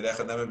shechet. It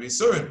echad never be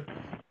surim.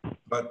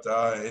 But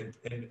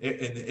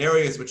in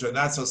areas which are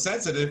not so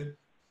sensitive,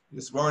 you're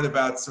just worried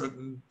about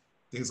certain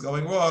things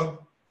going wrong,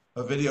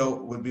 a video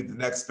would be the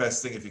next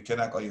best thing if you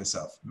cannot go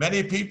yourself.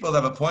 Many people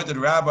have appointed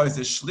rabbis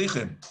as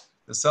shlichim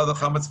to sell the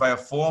chametz via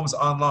forms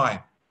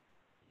online.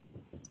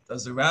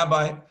 Does the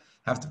rabbi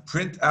have to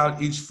print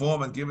out each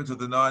form and give it to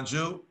the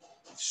non-Jew?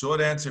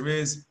 Short answer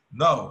is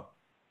no,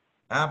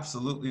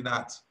 absolutely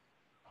not.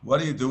 What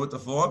do you do with the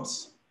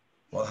forms?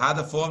 Well, how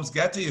do the forms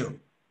get to you?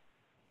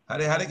 How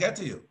do they get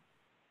to you?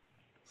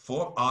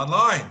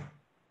 Online.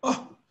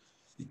 Oh,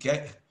 he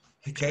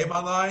came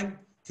online.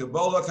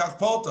 Kibola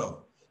kachpolto.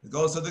 It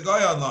goes to the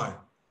guy online.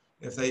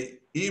 If they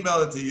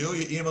email it to you,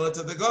 you email it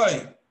to the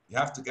guy. You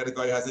have to get a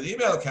guy who has an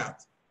email account.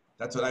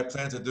 That's what I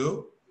plan to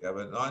do. You have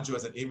a non-Jew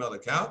has an email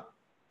account.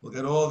 We'll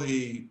get all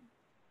the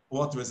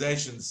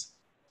authorizations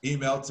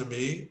emailed to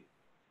me,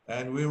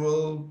 and we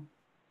will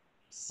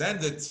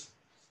send it,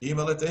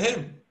 email it to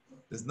him.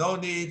 There's no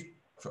need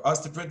for us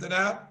to print it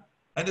out,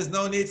 and there's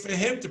no need for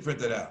him to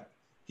print it out.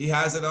 He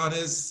has it on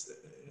his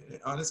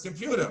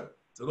computer.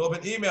 It's all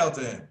been emailed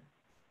to him.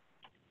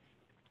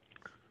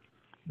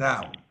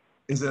 Now,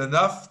 is it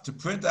enough to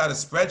print out a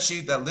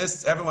spreadsheet that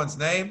lists everyone's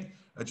name,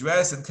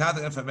 address, and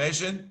contact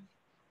information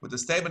with the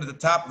statement at the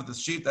top of the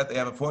sheet that they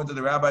have appointed to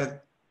the rabbi,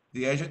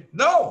 the agent?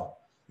 No,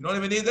 you don't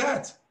even need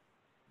that.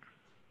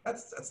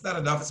 That's not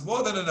enough. It's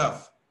more than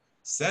enough.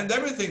 Send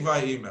everything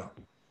via email.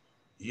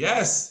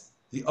 Yes,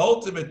 the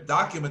ultimate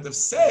document of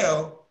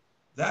sale,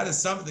 that is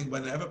something,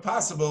 whenever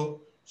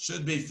possible,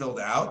 should be filled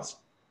out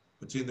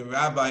between the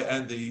rabbi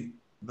and the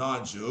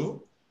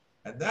non-Jew.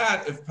 And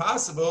that, if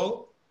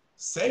possible,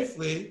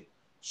 safely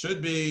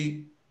should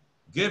be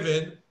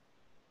given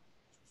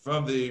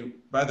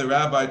by the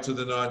rabbi to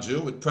the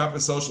non-Jew with proper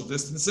social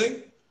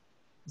distancing.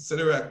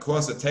 Consider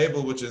across a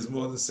table which is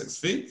more than 6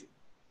 feet.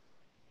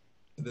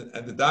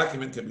 And the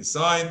document can be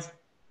signed,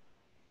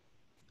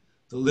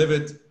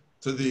 delivered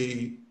to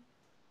the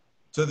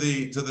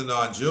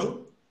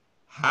non-Jew.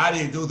 How do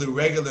you do the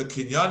regular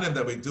kinyanim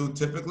that we do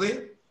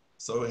typically?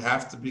 So we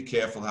have to be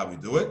careful how we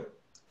do it.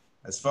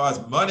 As far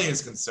as money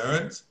is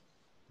concerned,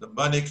 the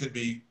money could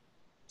be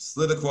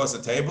slid across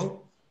the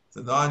table.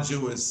 The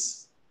non-Jew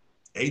is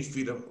 8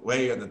 feet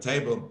away on the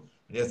table,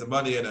 and he has the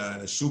money in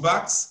a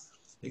shoebox.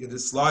 He can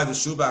just slide the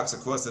shoebox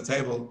across the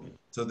table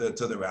to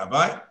the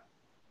rabbi.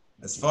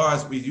 As far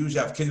as we usually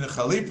have kinyan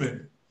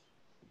chalipin,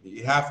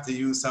 you have to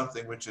use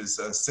something which is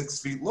 6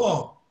 feet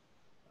long.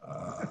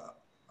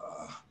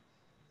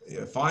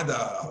 You find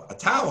a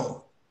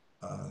towel,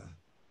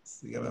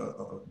 you have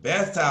a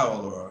bath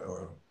towel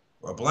or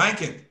a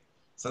blanket,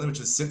 something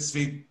which is 6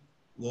 feet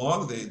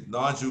long. The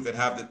non-Jew can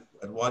have it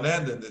at one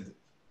end, and the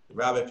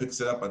rabbi picks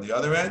it up on the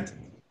other end.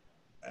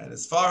 And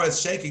as far as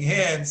shaking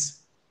hands,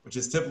 which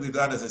is typically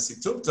done as a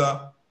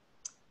situmta,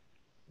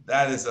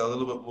 that is a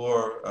little bit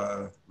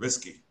more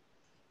risky.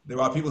 There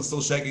are people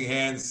still shaking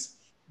hands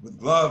with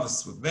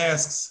gloves, with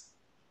masks.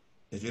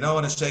 If you don't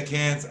want to shake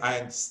hands, I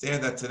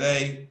understand that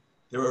today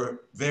there are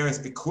various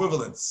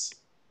equivalents.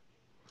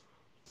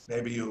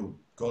 Maybe you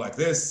go like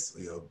this,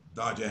 or you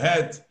nod your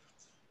head.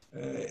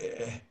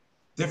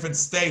 Different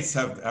states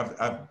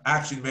have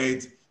actually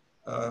made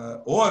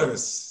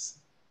orders,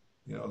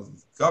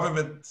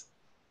 government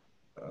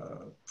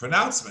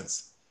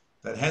pronouncements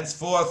that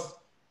henceforth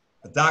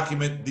a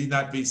document need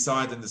not be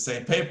signed in the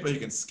same paper. You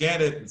can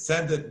scan it and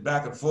send it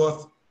back and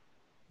forth,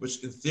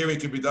 which in theory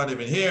could be done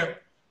even here.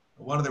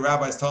 One of the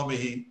rabbis told me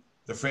he's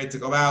afraid to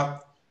go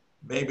out.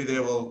 Maybe they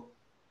will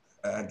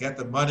get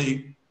the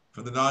money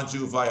from the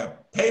non-Jew via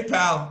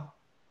PayPal.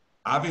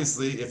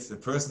 Obviously, if the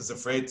person is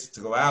afraid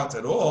to go out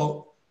at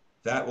all,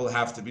 that will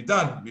have to be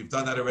done. We've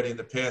done that already in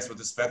the past with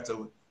respect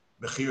to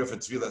Mechira for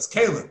Tvilas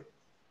Kalim.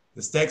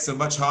 The stakes are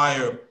much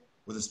higher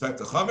with respect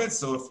to Chametz,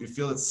 so if you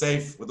feel it's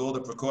safe with all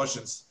the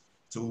precautions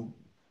to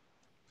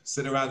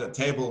sit around a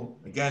table,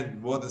 again,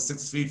 more than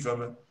 6 feet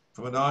from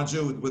a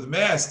non-Jew with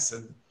masks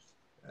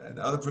and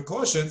other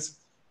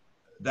precautions,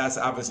 that's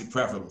obviously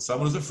preferable.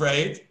 Someone who's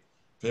afraid,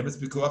 for him it's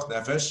pikuach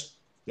nefesh,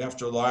 you have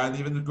to rely on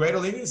even the greater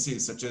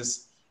leniencies, such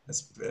as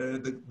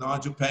the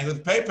non-Jew paying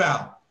with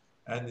PayPal,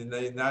 and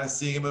you're not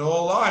seeing him at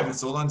all live,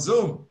 it's all on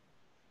Zoom.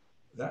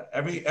 That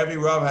every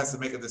Rav has to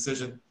make a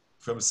decision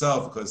for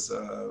himself, because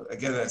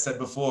again, as I said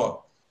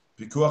before,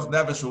 pikuach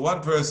nefesh for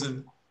one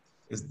person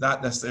is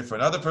not necessary for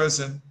another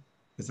person.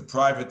 It's a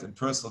private and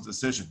personal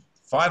decision.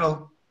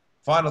 Final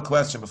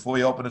question before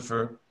we open it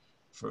for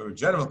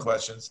general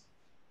questions.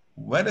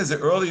 When is the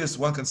earliest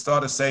one can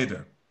start a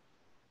Seder?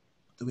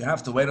 Do we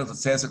have to wait until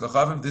Tzeias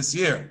HaKochavim this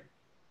year?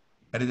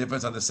 Any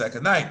difference on the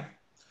second night?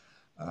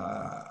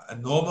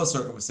 In normal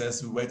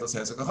circumstances, we wait till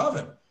Tzeias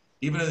HaKochavim.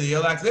 Even in a year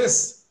like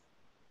this,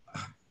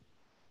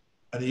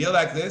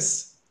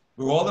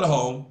 we're all at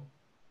home.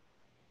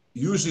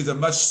 Usually, it's a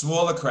much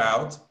smaller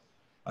crowd.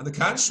 On the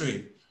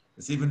contrary,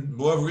 it's even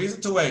more of a reason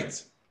to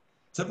wait.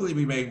 Typically,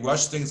 we may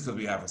rush things because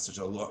we have such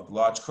a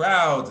large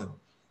crowd and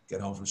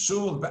get home from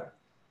shul. But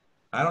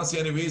I don't see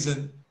any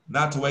reason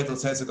not to wait till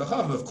Tzeias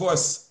HaKochavim. Of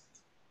course,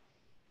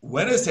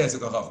 when is Tzeias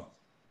HaKochavim?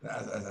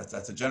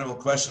 That's a general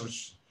question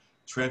which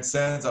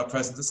transcends our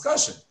present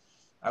discussion.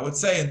 I would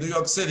say in New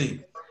York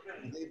City,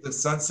 the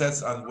sun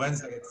sets on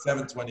Wednesday at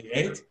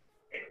 7:28,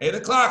 8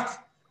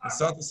 o'clock, and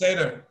start the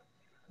Seder.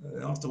 You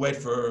don't have to wait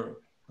for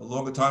a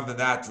longer time than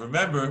that.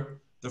 Remember,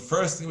 the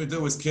first thing we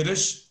do is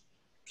Kiddush.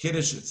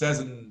 Kiddush, it says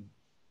in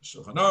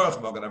Shulchan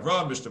Aruch, Magen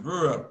Avraham, Mishnah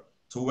Berurah,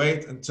 to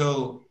wait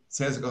until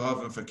Tzeias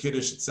HaKochavim for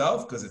Kiddush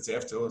itself, because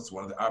it's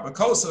one of the Arba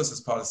Kosos, it's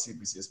part of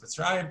CPCS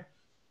Mitzrayim.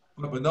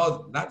 But we're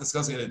not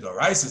discussing any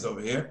Doraisas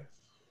over here.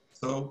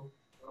 So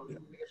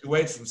if you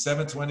wait from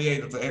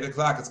 7:28 until 8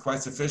 o'clock, it's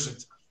quite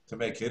sufficient to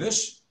make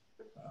Kiddush.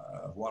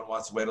 If one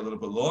wants to wait a little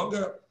bit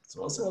longer, It's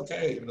also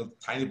okay, even a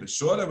tiny bit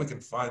shorter, we can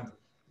find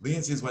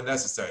leniencies when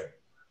necessary.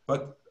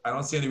 But I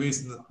don't see any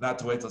reason not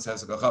to wait till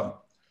Pesach Chacham.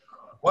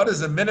 What is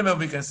the minimum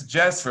we can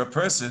suggest for a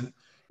person,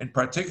 and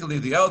particularly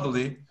the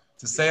elderly,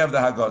 to say of the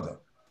Haggadah?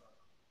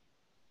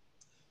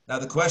 Now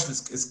the question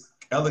is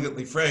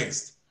elegantly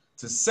phrased.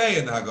 To say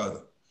in the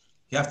Haggadah,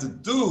 you have to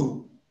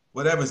do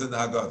whatever's in the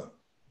Haggadah.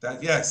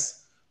 That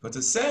yes, but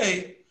to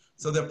say,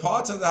 so there are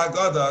parts of the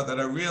Haggadah that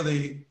are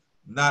really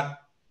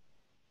not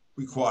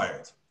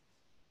required.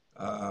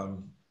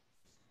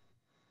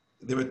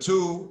 There are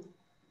two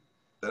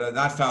that are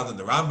not found in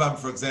the Rambam,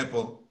 for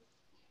example,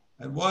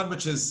 and one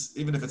which is,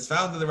 even if it's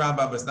found in the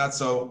Rambam, is not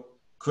so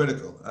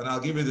critical. And I'll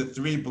give you the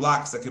three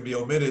blocks that can be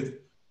omitted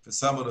for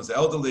someone who's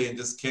elderly and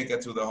just can't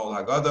get through the whole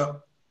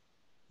Haggadah.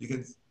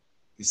 You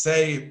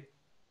say,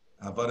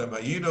 Avodah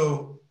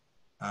Mayinu,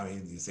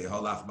 you say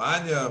Holach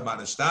Manya,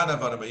 Manishtana,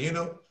 Avodah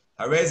Mayinu,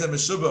 Hareza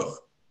Meshubach.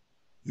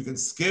 You can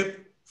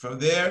skip from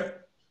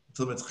there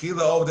until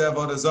Metchila over the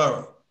Avodah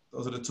Zarah.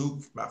 Those are the two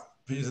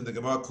opinions in the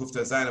Gemara, Kufta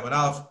Zayin and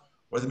Alf.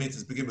 What it means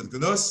is begin with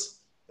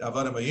Gnus,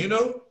 Avodah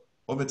Mayinu,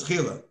 or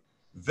Metchila.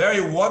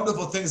 Very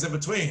wonderful things in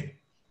between,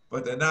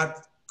 but they're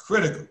not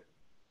critical.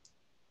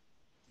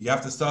 You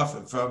have to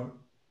start from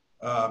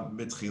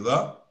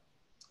Metchila.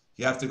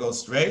 You have to go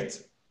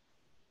straight.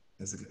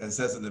 As it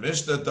says in the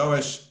Mishnah,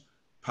 Dorish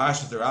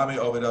Pashat Rami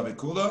Ovid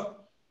Avikula,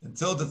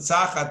 until the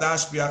Tzach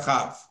Hadash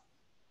Biachav.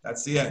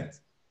 That's the end.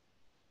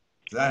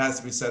 So that has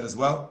to be said as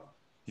well.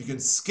 You can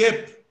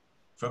skip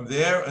from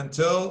there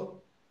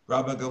until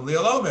Rabbi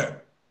Gamliel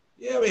Omer.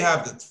 Yeah, we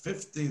have the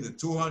 50, the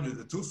 200,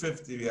 the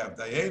 250, we have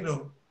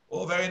Dayenu,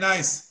 all very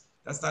nice.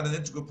 That's not an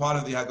integral part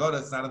of the Haggadah,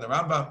 it's not in the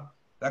Rambam.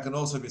 That can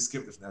also be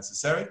skipped if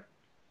necessary.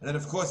 And then,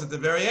 of course, at the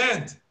very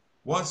end,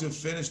 once you've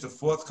finished the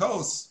fourth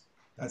course,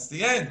 that's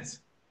the end.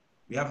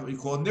 We have what we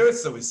call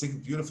Nirtza, we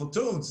sing beautiful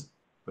tunes.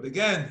 But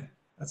again,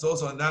 that's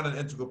also not an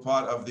integral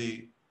part of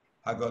the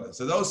Haggadah.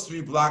 So those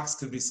three blocks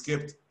can be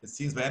skipped, it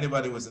seems, by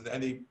anybody who was in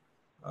any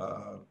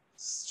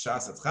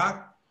Shas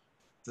Atchak.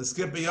 To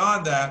skip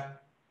beyond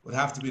that would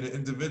have to be an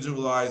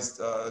individualized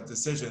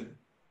decision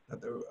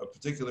that a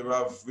particular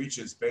Rav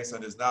reaches based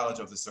on his knowledge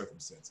of the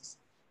circumstances.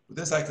 With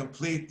this, I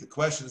complete the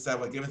questions that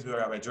were given to me by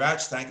Rabbi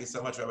Dratch. Thank you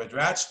so much, Rabbi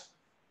Dratch.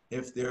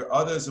 If there are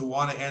others who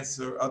want to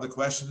answer other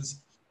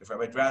questions, if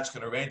Rabbi Dratch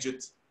can arrange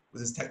it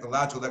with his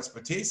technological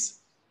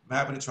expertise, I'm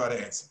happy to try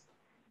to answer.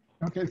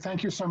 Okay,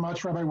 thank you so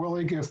much, Rabbi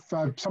Willig. If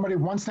somebody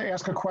wants to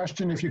ask a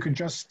question, if you could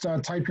just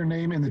type your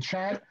name in the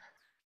chat,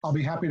 I'll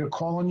be happy to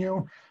call on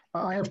you.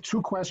 I have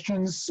two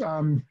questions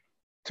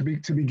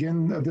to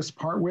begin this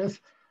part with.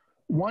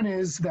 One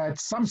is that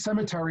some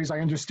cemeteries, I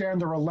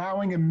understand, they're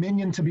allowing a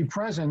minyan to be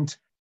present,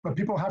 but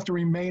people have to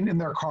remain in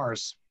their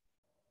cars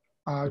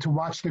to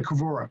watch the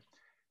kavura.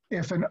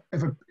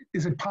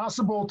 Is it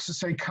possible to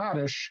say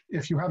Kaddish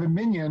if you have a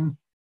minyan,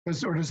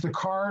 or does the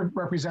car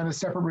represent a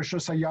separate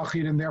Rishus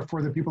HaYachid and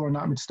therefore the people are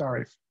not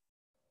mitzaref?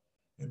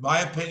 In my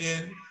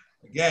opinion,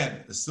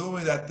 again,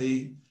 assuming that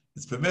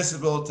it's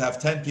permissible to have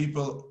 10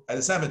 people at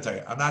a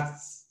cemetery. I'm not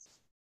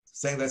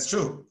saying that's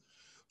true,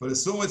 but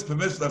assume it's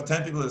permissible to have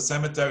 10 people at a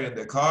cemetery in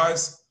their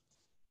cars,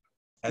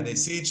 and they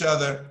see each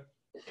other,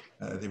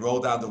 they roll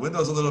down the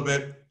windows a little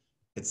bit.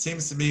 It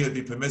seems to me it would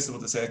be permissible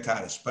to say a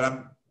Kaddish,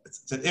 but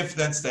it's an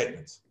if-then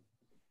statement.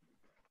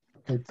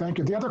 Okay, thank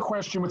you. The other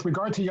question with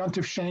regard to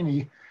Yontif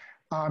Sheni,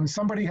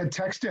 somebody had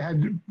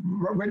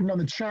written on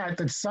the chat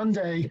that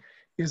Sunday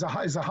is a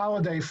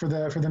holiday for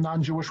the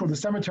non-Jewish, where the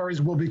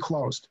cemeteries will be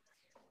closed.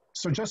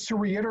 So just to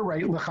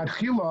reiterate,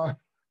 l'chadchila,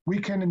 we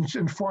can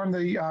inform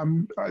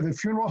the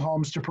funeral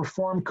homes to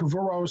perform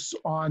kavuros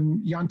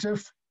on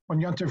Yontif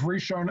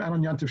Rishon, and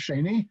on Yontif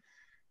Sheni.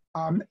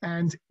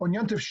 And on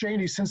Yontif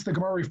Sheni, since the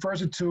Gemara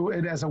refers to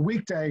it as a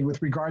weekday with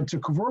regard to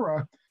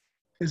kavura,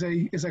 is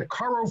a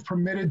karov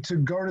permitted to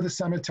go to the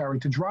cemetery,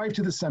 to drive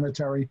to the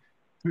cemetery,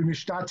 to be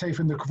mishtatef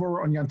in the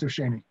kavura on Yontif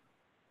Sheni?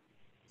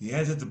 The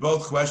answer to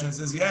both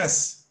questions is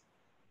yes.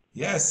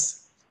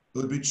 Yes, it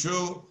would be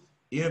true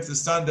even if the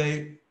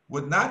Sunday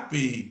would not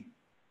be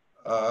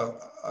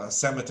a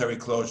cemetery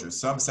closure.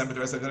 Some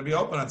cemeteries are going to be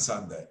open on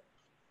Sunday.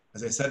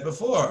 As I said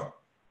before,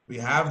 we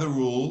have the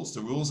rules.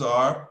 The rules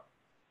are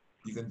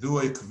you can do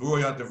a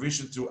kavura Yontif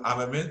Rishon to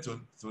Amamin, to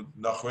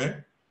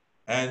Nachrim,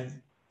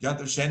 and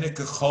Yontif Sheni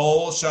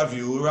kechol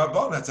shaviu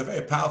rabbanan. That's a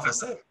very powerful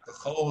statement.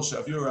 Kechol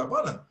shaviu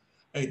rabbanan.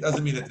 It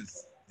doesn't mean that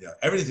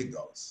everything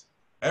goes.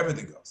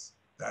 Everything goes.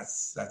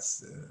 That's.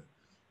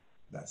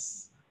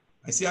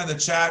 I see on the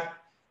chat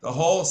the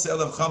whole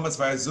sale of chametz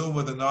via Zoom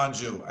with a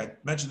non-Jew. I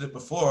mentioned it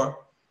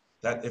before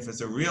that if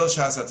it's a real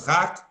shas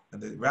atchak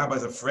and the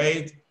rabbi's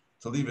afraid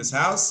to leave his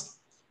house,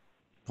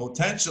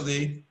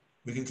 potentially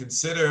we can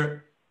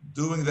consider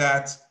doing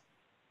that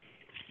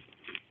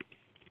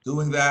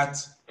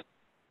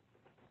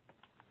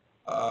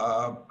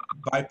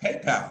by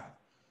PayPal.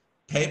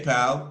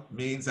 PayPal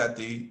means that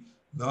the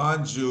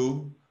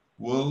non-Jew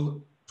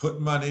will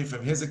put money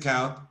from his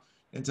account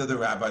into the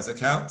rabbi's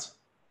account,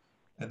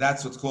 and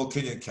that's what's called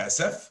Kinyan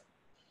Kesef.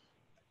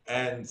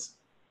 And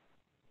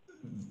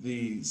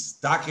the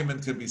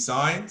document could be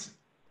signed,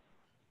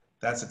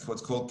 That's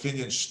what's called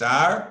Kinyan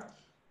Shtar.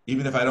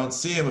 Even if I don't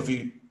see him,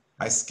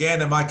 I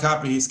scan in my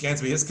copy, he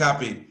scans me his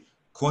copy.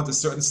 According to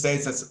certain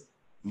states, that's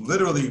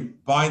literally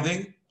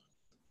binding.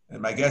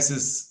 And my guess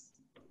is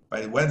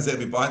by Wednesday,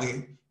 it'll be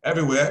binding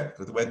everywhere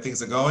because the way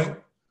things are going.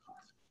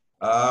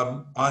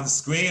 On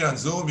screen, on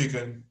Zoom, you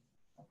can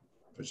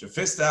put your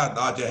fist out,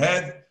 nod your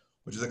head,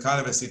 which is a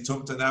kind of a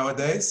situmta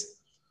nowadays.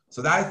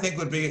 So that I think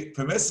would be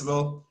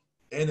permissible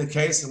in a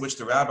case in which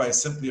the rabbi is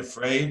simply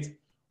afraid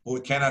or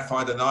cannot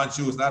find a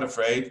non-Jew who's not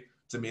afraid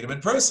to meet him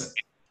in person.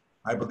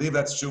 I believe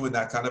that's true in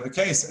that kind of a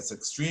case. It's an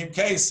extreme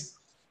case.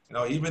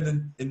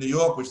 Even in New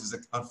York, which is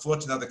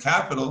unfortunately the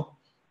capital,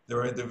 there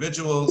are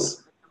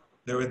individuals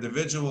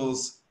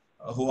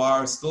who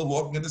are still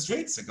walking in the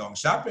streets and going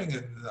shopping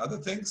and other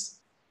things.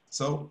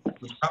 So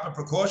with proper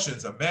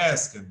precautions, a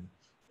mask and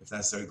if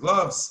necessary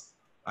gloves,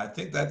 I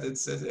think that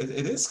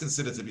it is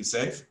considered to be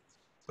safe.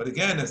 But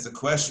again, as the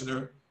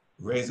questioner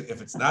raised,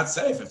 if it's not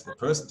safe, if the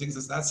person thinks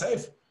it's not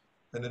safe,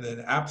 then in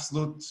an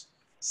absolute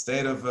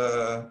state of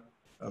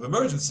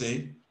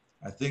emergency,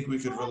 I think we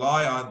could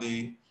rely on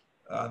the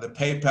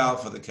PayPal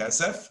for the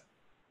kesef.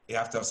 You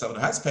have to have someone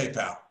who has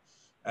PayPal.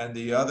 And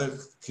the other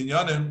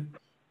kinyanim,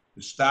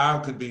 the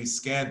shtar could be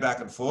scanned back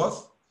and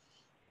forth.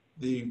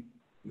 The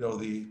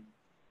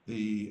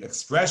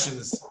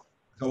expressions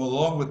go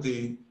along with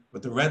the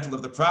rental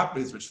of the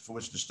properties, for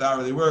which the shtar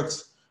really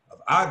works,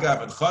 of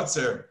agav and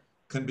chotzer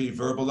can be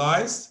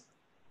verbalized.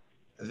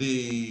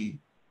 The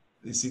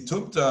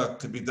situmta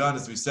could be done,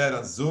 as we said,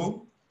 on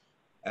Zoom.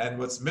 And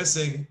what's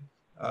missing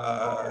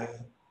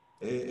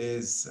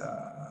is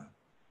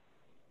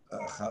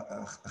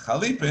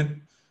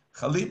chalipin.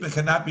 Chalipin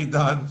cannot be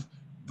done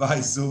by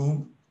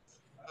Zoom.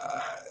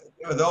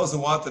 There are those who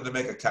wanted to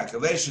make a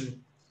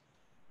calculation,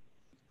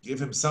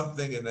 give him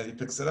something, and then he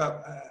picks it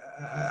up.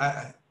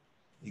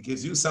 He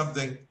gives you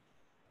something.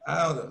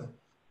 I don't know.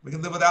 We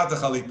can live without the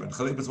chalipin.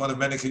 Chalipin is one of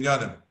many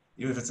kinyanim.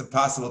 Even if it's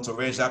impossible to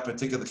arrange that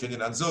particular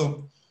kinyan on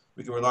Zoom,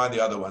 we can rely on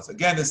the other ones.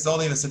 Again, it's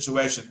only in a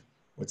situation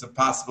where it's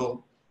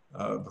impossible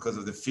because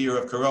of the fear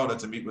of corona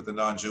to meet with a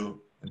non-Jew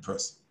in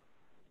person.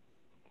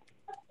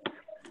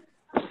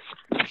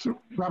 So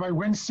Rabbi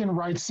Winston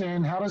writes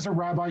in, how does a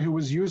rabbi who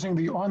was using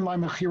the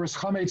online Mechiras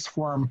Chametz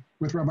form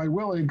with Rabbi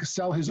Willig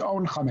sell his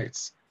own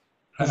Chametz?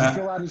 Does he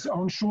fill out his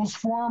own shul's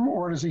form,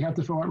 or does he have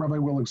to fill out Rabbi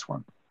Willig's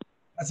form?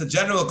 That's a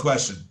general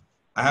question.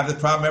 I have the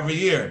problem every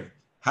year.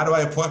 How do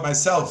I appoint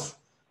myself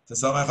to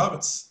sell my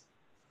chametz?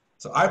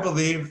 So I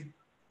believe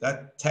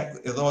that,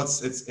 although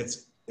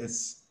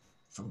it's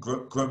from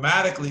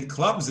grammatically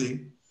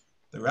clumsy,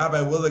 the Rabbi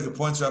Willig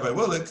appoints Rabbi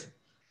Willig.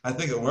 I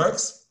think it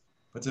works.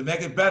 But to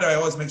make it better, I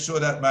always make sure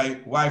that my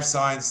wife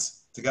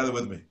signs together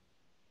with me.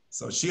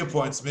 So she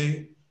appoints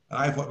me, and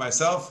I appoint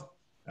myself.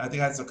 And I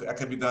think that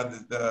can be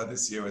done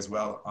this year as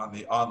well on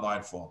the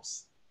online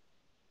forms.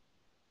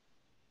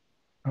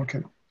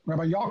 Okay.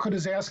 Rabbi Yalkut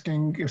is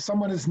asking, if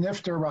someone is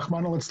nifter,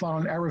 Rachmana litzlan,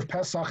 on Erev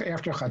Pesach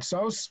after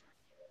Chatzos,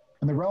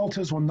 and the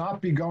relatives will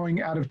not be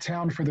going out of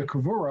town for the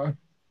Kavura,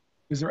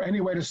 is there any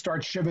way to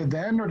start Shiva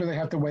then, or do they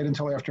have to wait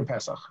until after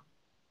Pesach?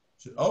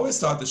 Should always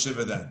start the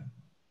Shiva then.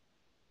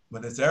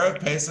 When it's Erev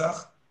Pesach,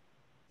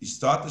 you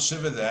start the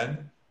Shiva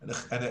then,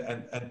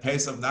 and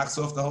Pesach knocks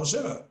off the whole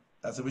Shiva.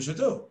 That's what we should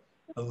do.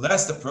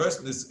 Unless the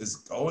person is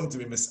going to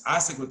be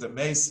misasik with the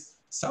mace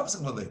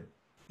subsequently.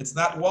 It's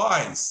not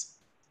wise.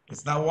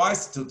 It's not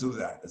wise to do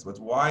that. It's what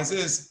wise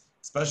is,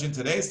 especially in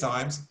today's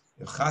times.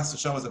 If Chas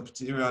Hashem is a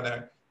patiri on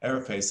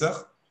Erev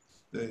Pesach,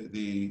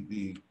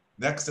 the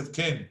next of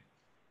kin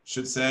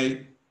should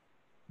say,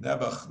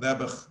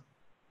 Nebuch,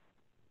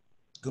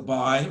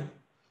 goodbye.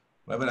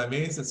 Whatever that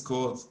means, it's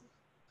called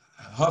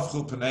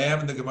Hafchu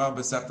P'neim in the Gemara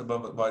B'Sechta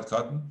B'Moed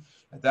Katan.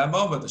 At that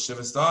moment, the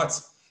Shiva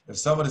starts. If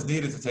someone is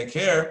needed to take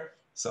care,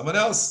 someone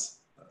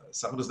else,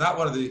 someone who's not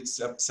one of the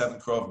 7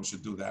 Krovim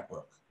should do that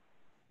work.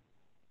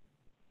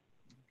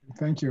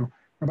 Thank you.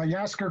 Rabbi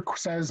Yasker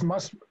says,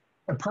 must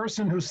a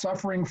person who's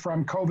suffering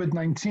from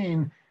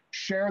COVID-19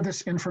 share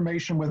this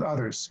information with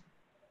others?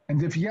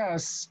 And if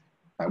yes,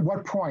 at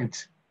what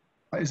point?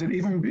 Is it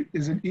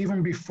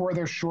even before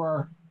they're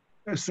sure,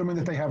 assuming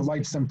that they have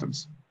light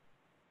symptoms?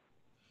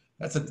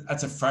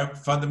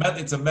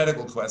 Fundamentally, it's a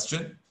medical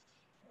question.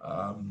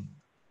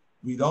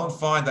 We don't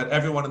find that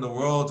everyone in the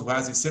world who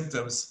has these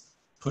symptoms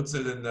puts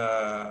it in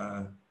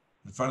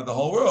front of the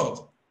whole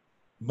world.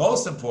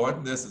 Most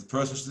important is that the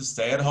person should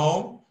stay at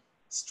home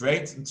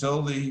straight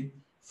until the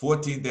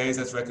 14 days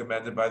that's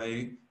recommended by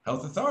the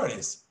health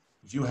authorities.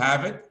 If you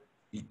have it,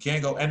 you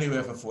can't go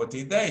anywhere for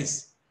 14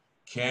 days.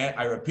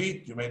 I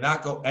repeat, you may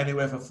not go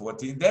anywhere for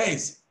 14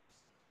 days.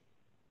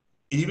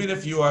 Even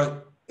if you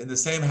are in the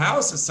same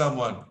house as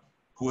someone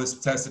who has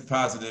tested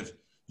positive,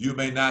 you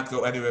may not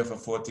go anywhere for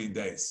 14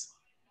 days.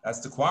 That's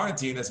the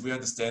quarantine as we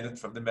understand it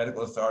from the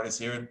medical authorities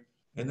here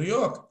in New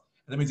York.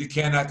 And that means you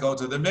cannot go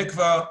to the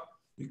mikvah,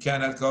 you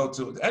cannot go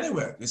to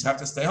anywhere. You just have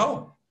to stay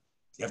home.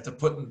 You have to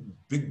put in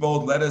big,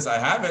 bold letters, I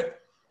have it.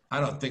 I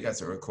don't think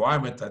that's a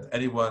requirement that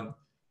anyone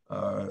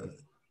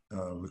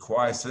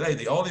requires today.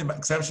 The only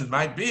exception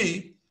might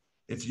be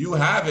if you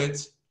have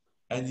it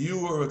and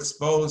you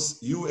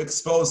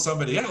expose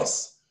somebody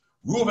else.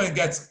 Reuben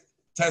gets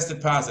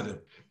tested positive.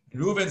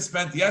 And Reuben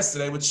spent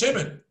yesterday with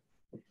Shimon.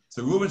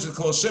 So Reuben should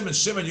call Shimon,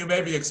 Shimon, you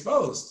may be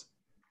exposed.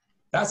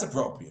 That's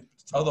appropriate.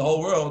 To tell the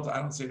whole world, I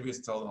don't see any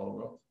reason to tell the whole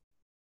world.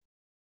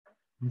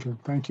 Okay,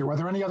 thank you. Are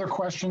there any other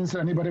questions that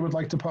anybody would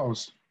like to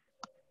pose?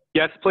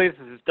 Yes, please.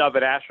 This is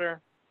David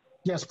Asher.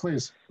 Yes,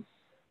 please.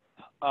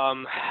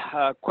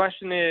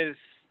 Question is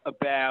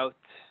about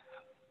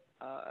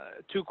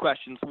two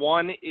questions.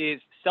 One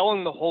is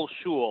selling the whole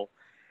shul.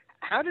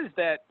 What is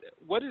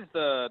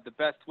the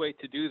best way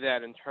to do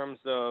that in terms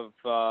of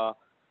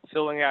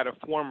filling out a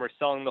form or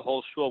selling the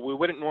whole shul? We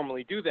wouldn't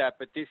normally do that,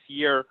 but this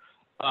year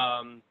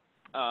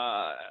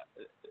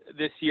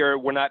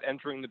we're not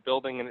entering the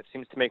building, and it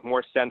seems to make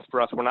more sense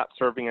for us. We're not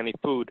serving any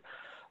food.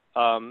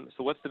 So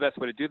what's the best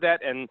way to do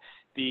that? And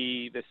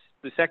the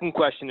second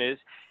question is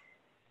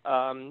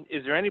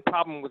there any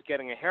problem with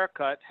getting a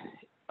haircut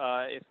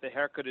if the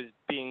haircut is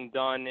being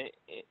done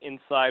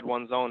inside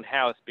one's own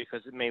house,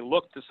 because it may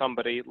look to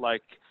somebody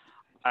like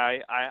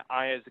I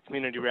as a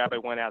community rabbi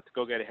went out to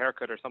go get a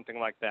haircut or something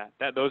like that.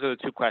 Those are the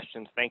two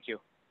questions. Thank you.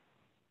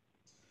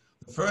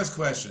 The first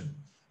question,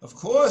 of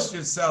course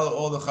you'd sell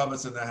all the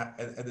chametz in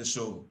the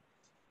shul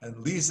and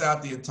lease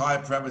out the entire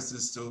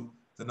premises to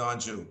the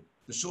non-Jew.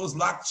 The shul is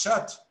locked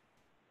shut.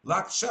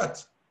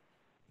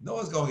 No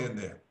one's going in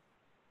there.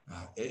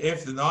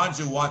 If the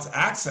non-Jew wants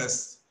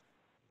access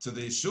to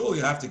the shul,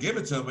 you have to give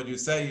it to him, but you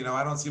say,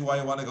 I don't see why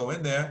you want to go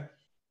in there.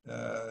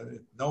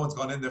 No one's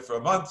gone in there for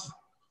a month,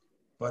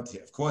 but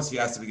of course he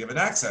has to be given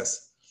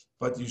access.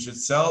 But you should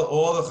sell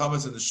all the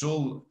chametz in the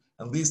shul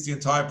and lease the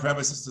entire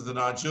premises to the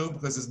non-Jew,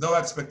 because there's no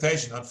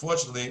expectation,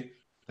 unfortunately,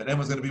 that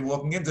anyone's going to be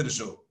walking into the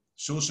shul.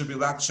 Shul should be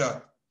locked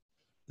shut.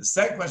 The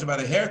second question about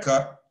a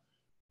haircut,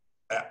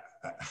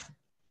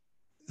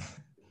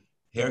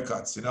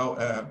 haircuts,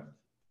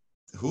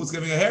 who's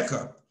giving a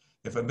haircut?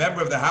 If a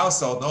member of the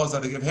household knows how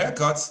to give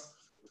haircuts,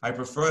 I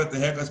prefer that the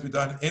haircuts be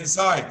done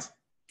inside.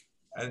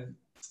 And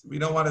we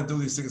don't want to do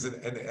these things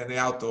in the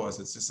outdoors.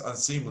 It's just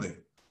unseemly.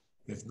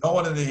 If no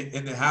one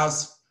in the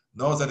house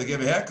knows how to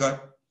give a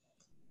haircut,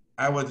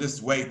 I would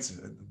just wait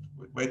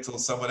till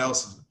someone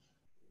else.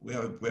 We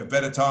have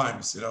better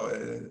times.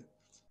 You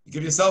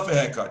give yourself a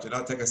haircut.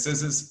 Take a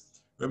scissors.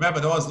 Remember,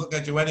 no one's looking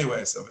at you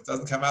anyway, so if it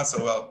doesn't come out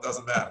so well, it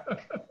doesn't matter.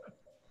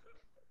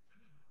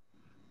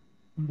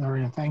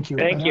 Maria, thank you.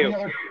 Thank you.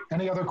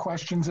 Any other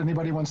questions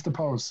anybody wants to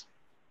pose?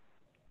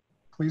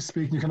 Please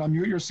speak. You can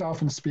unmute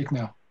yourself and speak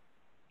now.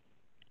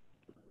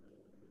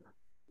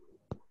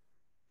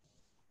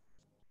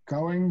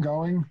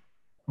 Going.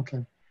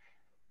 Okay.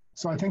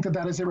 So I think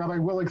that is it, Rabbi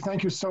Willig.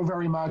 Thank you so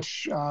very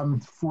much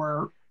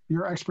for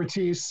your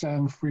expertise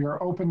and for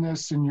your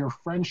openness and your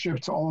friendship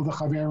to all of the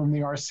Chaverim in the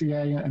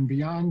RCA and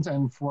beyond,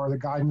 and for the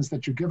guidance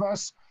that you give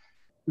us.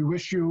 We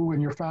wish you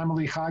and your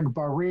family Chag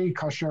Bari,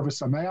 Kasher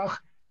V'Sameach,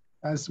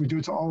 as we do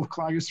to all of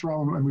Klal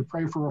Yisrael, and we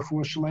pray for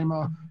Refuah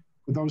Shlema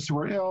for those who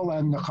are ill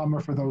and Nechama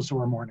for those who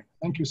are mourning.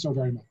 Thank you so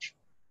very much.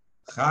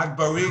 Chag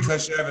Bari,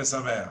 Kasher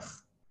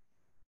V'Sameach.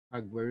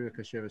 Chag Bari,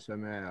 Kasher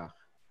V'Sameach.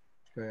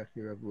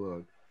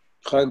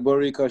 Chag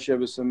Bari, Kasher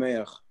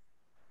V'Sameach.